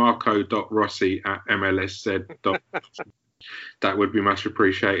contact marco.rossi@mlsz. That would be much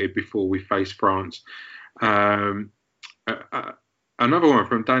appreciated before we face France. Another one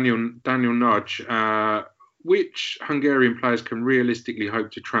from Daniel Nudge. Which Hungarian players can realistically hope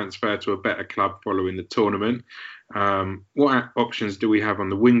to transfer to a better club following the tournament? What options do we have on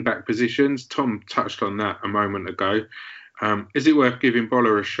the wing-back positions? Tom touched on that a moment ago. Is it worth giving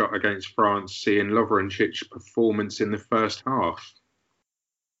Boller a shot against France, seeing Lovrencic's performance in the first half?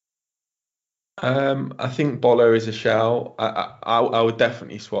 I think Boller is a shout. I would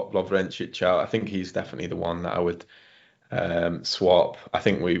definitely swap Lovrencic out. I think he's definitely the one that I would swap. I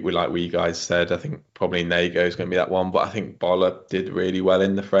think we like we guys said, I think probably Nago is going to be that one, but I think Boller did really well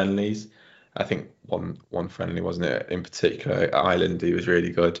in the friendlies. I think one friendly, wasn't it, in particular, Ireland, he was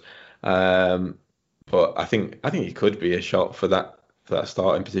really good. But I think he could be a shot for that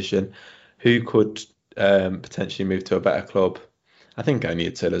starting position. Who could potentially move to a better club? I think only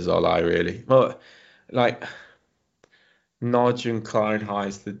Attila Zolai, really. Well, like Nodge and Klein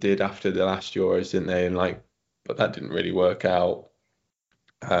Heisler did after the last Euros, didn't they? And but that didn't really work out.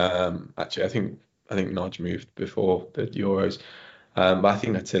 Actually, I think Nodge moved before the Euros, but I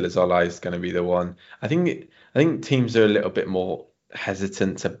think Attila Zolai is going to be the one. I think teams are a little bit more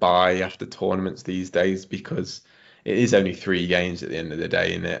hesitant to buy after tournaments these days because it is only 3 games at the end of the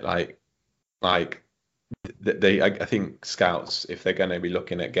day, isn't it? I think scouts, if they're going to be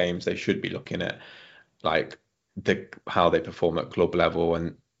looking at games, they should be looking at how they perform at club level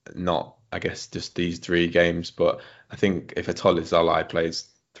and not, I guess, just these 3 games. But I think if Attila Zolai plays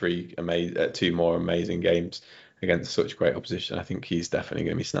 2 more amazing games against such great opposition, I think he's definitely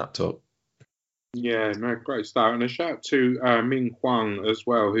going to be snapped up. Yeah, no, great start. And a shout to Ming Huang as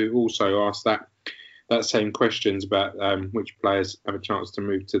well, who also asked that same questions about which players have a chance to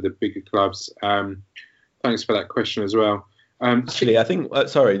move to the bigger clubs. Thanks for that question as well. Actually, I think, I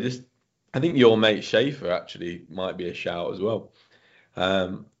think your mate Schaefer actually might be a shout as well.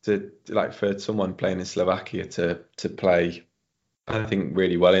 For someone playing in Slovakia to play, I think,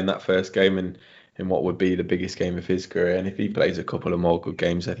 really well in that first game and in what would be the biggest game of his career. And if he plays a couple of more good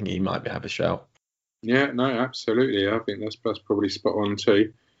games, I think he might have a shout. Yeah, no, absolutely. I think that's probably spot on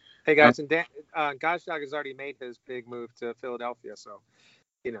too. Hey guys, and Gazdag has already made his big move to Philadelphia, so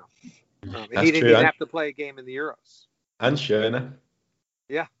he didn't even have to play a game in the Euros. And Schöne.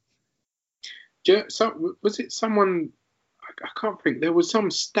 Yeah. So was it someone? I can't think. There was some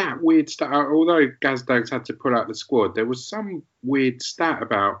weird stat. Although Gazdags had to put out the squad, there was some weird stat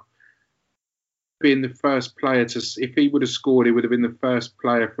about being the first player to. If he would have scored, he would have been the first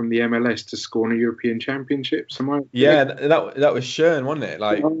player from the MLS to score in a European Championship. Yeah, that was Schön, wasn't it?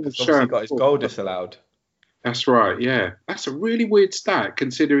 Obviously got his goal disallowed. That's right. Yeah, that's a really weird stat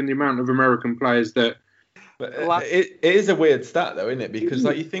considering the amount of American players that. But it is a weird stat though, isn't it? Because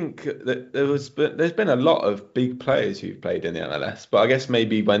you think that there's been a lot of big players who've played in the MLS, but I guess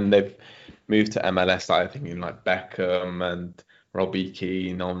maybe when they've moved to MLS, I'm thinking like Beckham and Robbie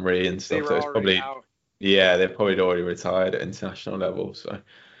Keane, Henry and stuff. So it's probably they've probably already retired at international level. So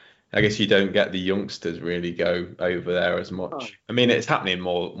I guess you don't get the youngsters really go over there as much. Oh. I mean, it's happening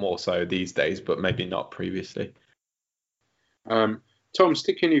more so these days, but maybe not previously. Tom,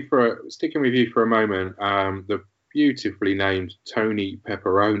 sticking with you for a moment, the beautifully named Tony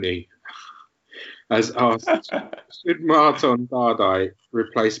Pepperoni has asked, should Martin Dardai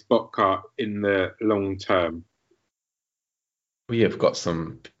replace Botka in the long term? We have got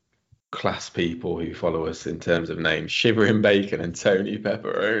some class people who follow us in terms of names. Shivering Bacon and Tony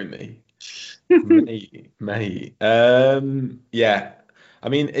Pepperoni. mate. Yeah. I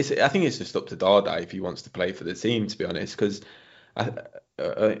mean, I think it's just up to Dardai if he wants to play for the team, to be honest, because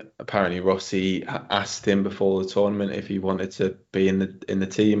apparently Rossi asked him before the tournament if he wanted to be in the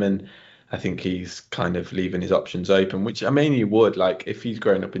team, and I think he's kind of leaving his options open, which I mean he would, if he's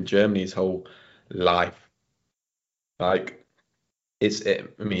grown up in Germany his whole life, I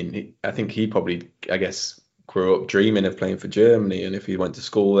think he probably, I guess, grew up dreaming of playing for Germany, and if he went to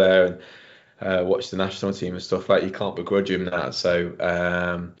school there and watched the national team and stuff, you can't begrudge him that.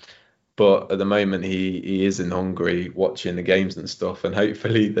 So but at the moment, he is in Hungary watching the games and stuff, and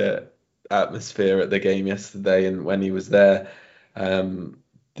hopefully the atmosphere at the game yesterday and when he was there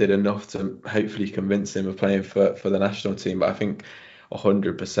did enough to hopefully convince him of playing for the national team. But I think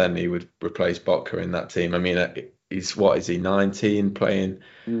 100% he would replace Botka in that team. I mean, is he 19, playing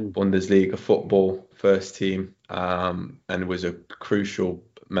Bundesliga football, first team, and was a crucial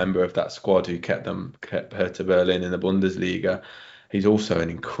member of that squad who kept Hertha Berlin in the Bundesliga. He's also an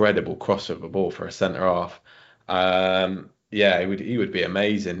incredible crossover ball for a centre half. Yeah, he would be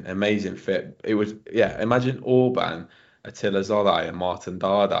amazing fit. It would, yeah. Imagine Orban, Attila Zolai, and Martin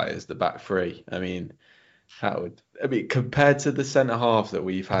Dardai as the back three. I mean, compared to the centre half that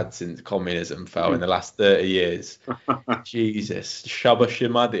we've had since communism fell in the last 30 years, Jesus, Shaba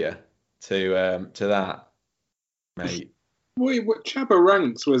Shimadia to that, mate. What Csaba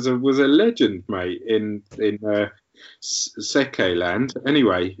Ranks was a legend, mate, in Seke land.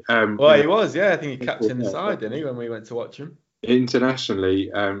 Anyway, well, he was, yeah. I think he captained the side, didn't he, when we went to watch him?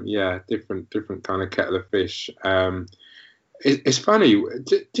 Internationally, yeah, different kind of kettle of fish. It's funny.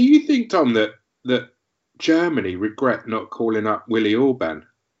 Do you think, Tom, that Germany regret not calling up Willi Orban?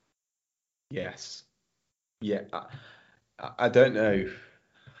 Yes. Yeah. I don't know.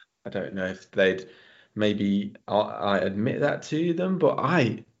 I don't know if they'd maybe I admit that to them, but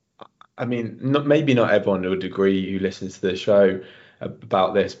I mean, maybe not everyone would agree who listens to the show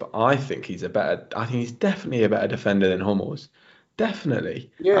about this, but I think he's definitely a better defender than Hummels.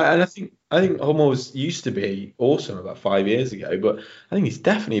 Definitely. Yeah. And I think Hummels used to be awesome about 5 years ago, but I think he's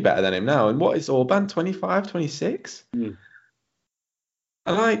definitely better than him now. And what is Orban, 25, 26? Mm.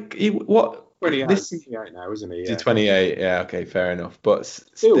 And 28 now, isn't he? Yeah. 28, yeah, okay, fair enough. But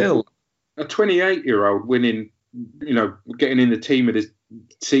still a 28-year-old winning, getting in the team of this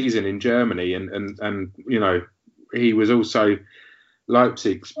season in Germany, and he was also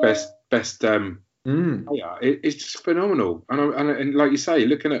Leipzig's best player. It's just phenomenal. And like you say,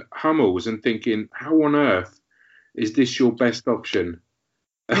 looking at Hummels and thinking, how on earth is this your best option?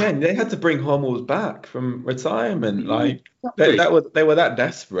 Yeah, and they had to bring Hummels back from retirement. Like they were that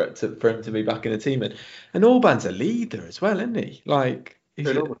desperate for him to be back in the team. And Orban's a leader as well, isn't he? Like, I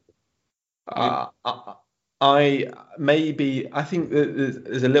think that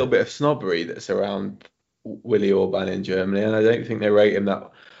there's a little bit of snobbery that's around Willi Orban in Germany, and I don't think they rate him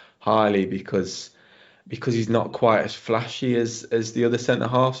that highly because he's not quite as flashy as the other centre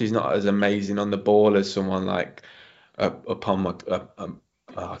halves. He's not as amazing on the ball as someone like I can't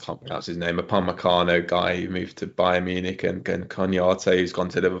pronounce his name, Upamecano guy who moved to Bayern Munich, and Konaté who's gone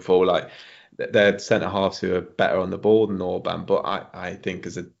to Liverpool. Like, they're centre halves who are better on the ball than Orban, but I think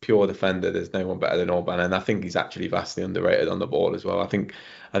as a pure defender, there's no one better than Orban, and I think he's actually vastly underrated on the ball as well. I think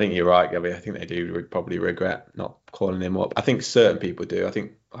you're right, Gabby. I think they do probably regret not calling him up. I think certain people do. I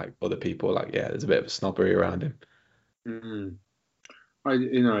think like other people, there's a bit of a snobbery around him. Mm-hmm.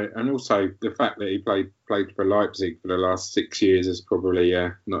 And also the fact that he played for Leipzig for the last 6 years has probably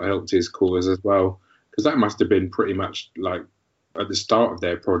not helped his cause as well, because that must have been pretty much like at the start of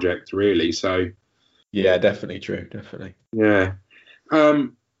their project, really. So yeah, definitely true, definitely. Yeah.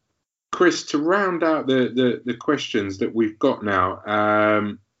 Chris, to round out the questions that we've got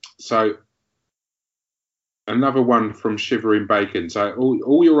now, so another one from Shivering Bacon. So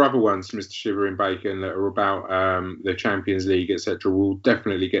all your other ones, Mr. Shivering Bacon, that are about the Champions League, etc., we'll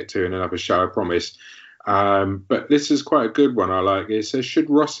definitely get to in another show, I promise. But this is quite a good one. I like it. It says, should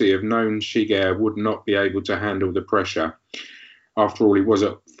Rossi have known Shigeru would not be able to handle the pressure? After all, he was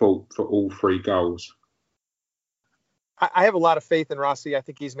at fault for all 3 goals. I have a lot of faith in Rossi. I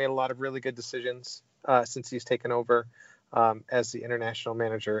think he's made a lot of really good decisions since he's taken over as the international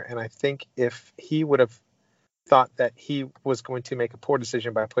manager. And I think if he would have thought that he was going to make a poor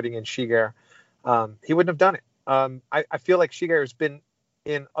decision by putting in Shigeru, he wouldn't have done it. I feel like Shigeru has been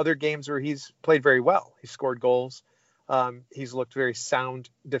in other games where he's played very well. He's scored goals. He's looked very sound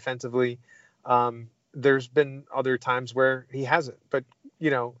defensively. There's been other times where he hasn't. But,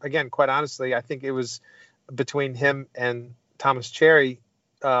 again, quite honestly, I think it was between him and Thomas Cherry,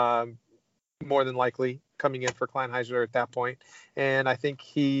 more than likely, coming in for Kleinheisler at that point. And I think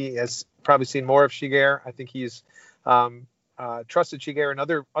he has probably seen more of Shigeru. I think he's trusted Shigeru in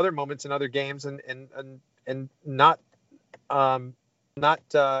other moments in other games, and not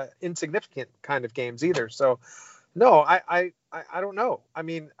insignificant kind of games either. So no, I don't know. I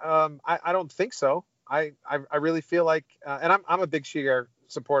mean, I don't think so. I really feel like, and I'm a big Shigeru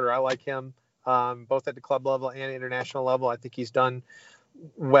supporter. I like him both at the club level and international level. I think he's done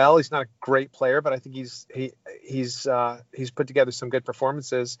well. He's not a great player, but I think he's put together some good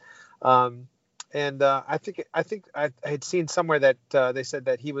performances. And I think I had seen somewhere that they said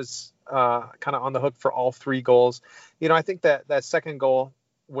that he was kind of on the hook for all 3 goals. I think that second goal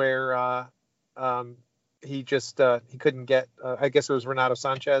where he couldn't get, I guess it was Renato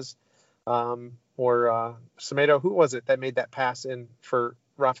Sanchez or Semedo. Who was it that made that pass in for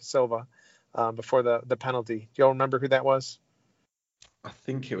Rafa Silva before the penalty? Do you all remember who that was? I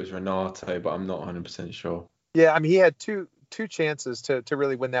think it was Renato, but I'm not 100% sure. Yeah, I mean, he had two two chances to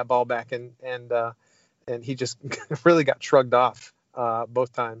really win that ball back, and he just really got shrugged off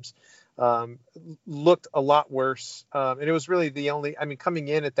both times. Looked a lot worse, and it was really the only. I mean, coming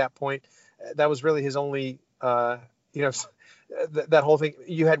in at that point, that was really his only. That whole thing.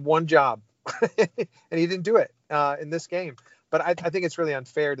 You had one job, and he didn't do it in this game. But I think it's really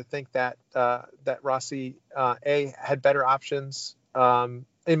unfair to think that that Rossi had better options,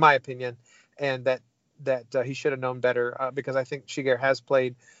 in my opinion, and that he should have known better, because I think Shigeru has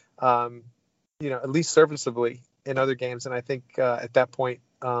played, at least serviceably in other games, and I think at that point,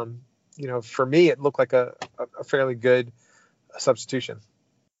 for me, it looked like a fairly good substitution.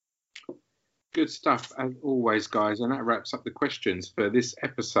 Good stuff as always, guys, and that wraps up the questions for this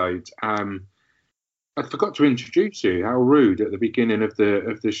episode. I forgot to introduce you. How rude at the beginning of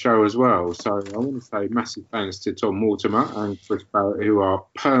the show as well. So I want to say massive thanks to Tom Mortimer and Chris Barrett, who are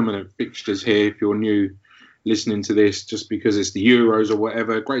permanent fixtures here. If you're new listening to this just because it's the Euros or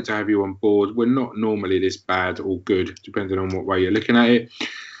whatever, great to have you on board. We're not normally this bad or good, depending on what way you're looking at it.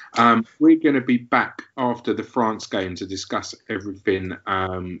 We're going to be back after the France game to discuss everything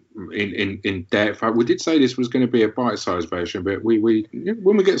in depth. We did say this was going to be a bite-sized version, but we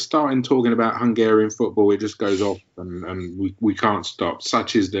when we get started talking about Hungarian football, it just goes off and we can't stop.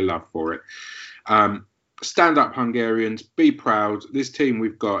 Such is the love for it. Stand up, Hungarians. Be proud. This team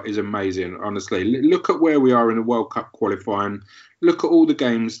we've got is amazing, honestly. Look at where we are in the World Cup qualifying. Look at all the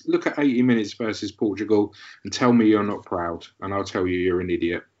games. Look at 80 minutes versus Portugal and tell me you're not proud. And I'll tell you you're an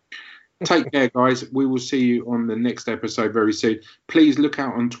idiot. Take care, guys. We will see you on the next episode very soon. Please look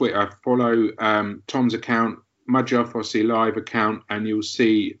out on Twitter. Follow Tom's account, Magyar Foci Live account, and you'll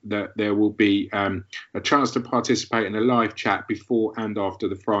see that there will be a chance to participate in a live chat before and after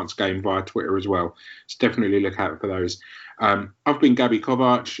the France game via Twitter as well. So definitely look out for those. I've been Gabby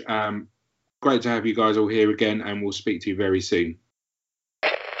Kovac. Great to have you guys all here again, and we'll speak to you very soon.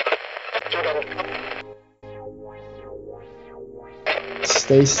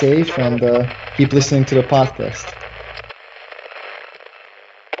 Stay safe and keep listening to the podcast.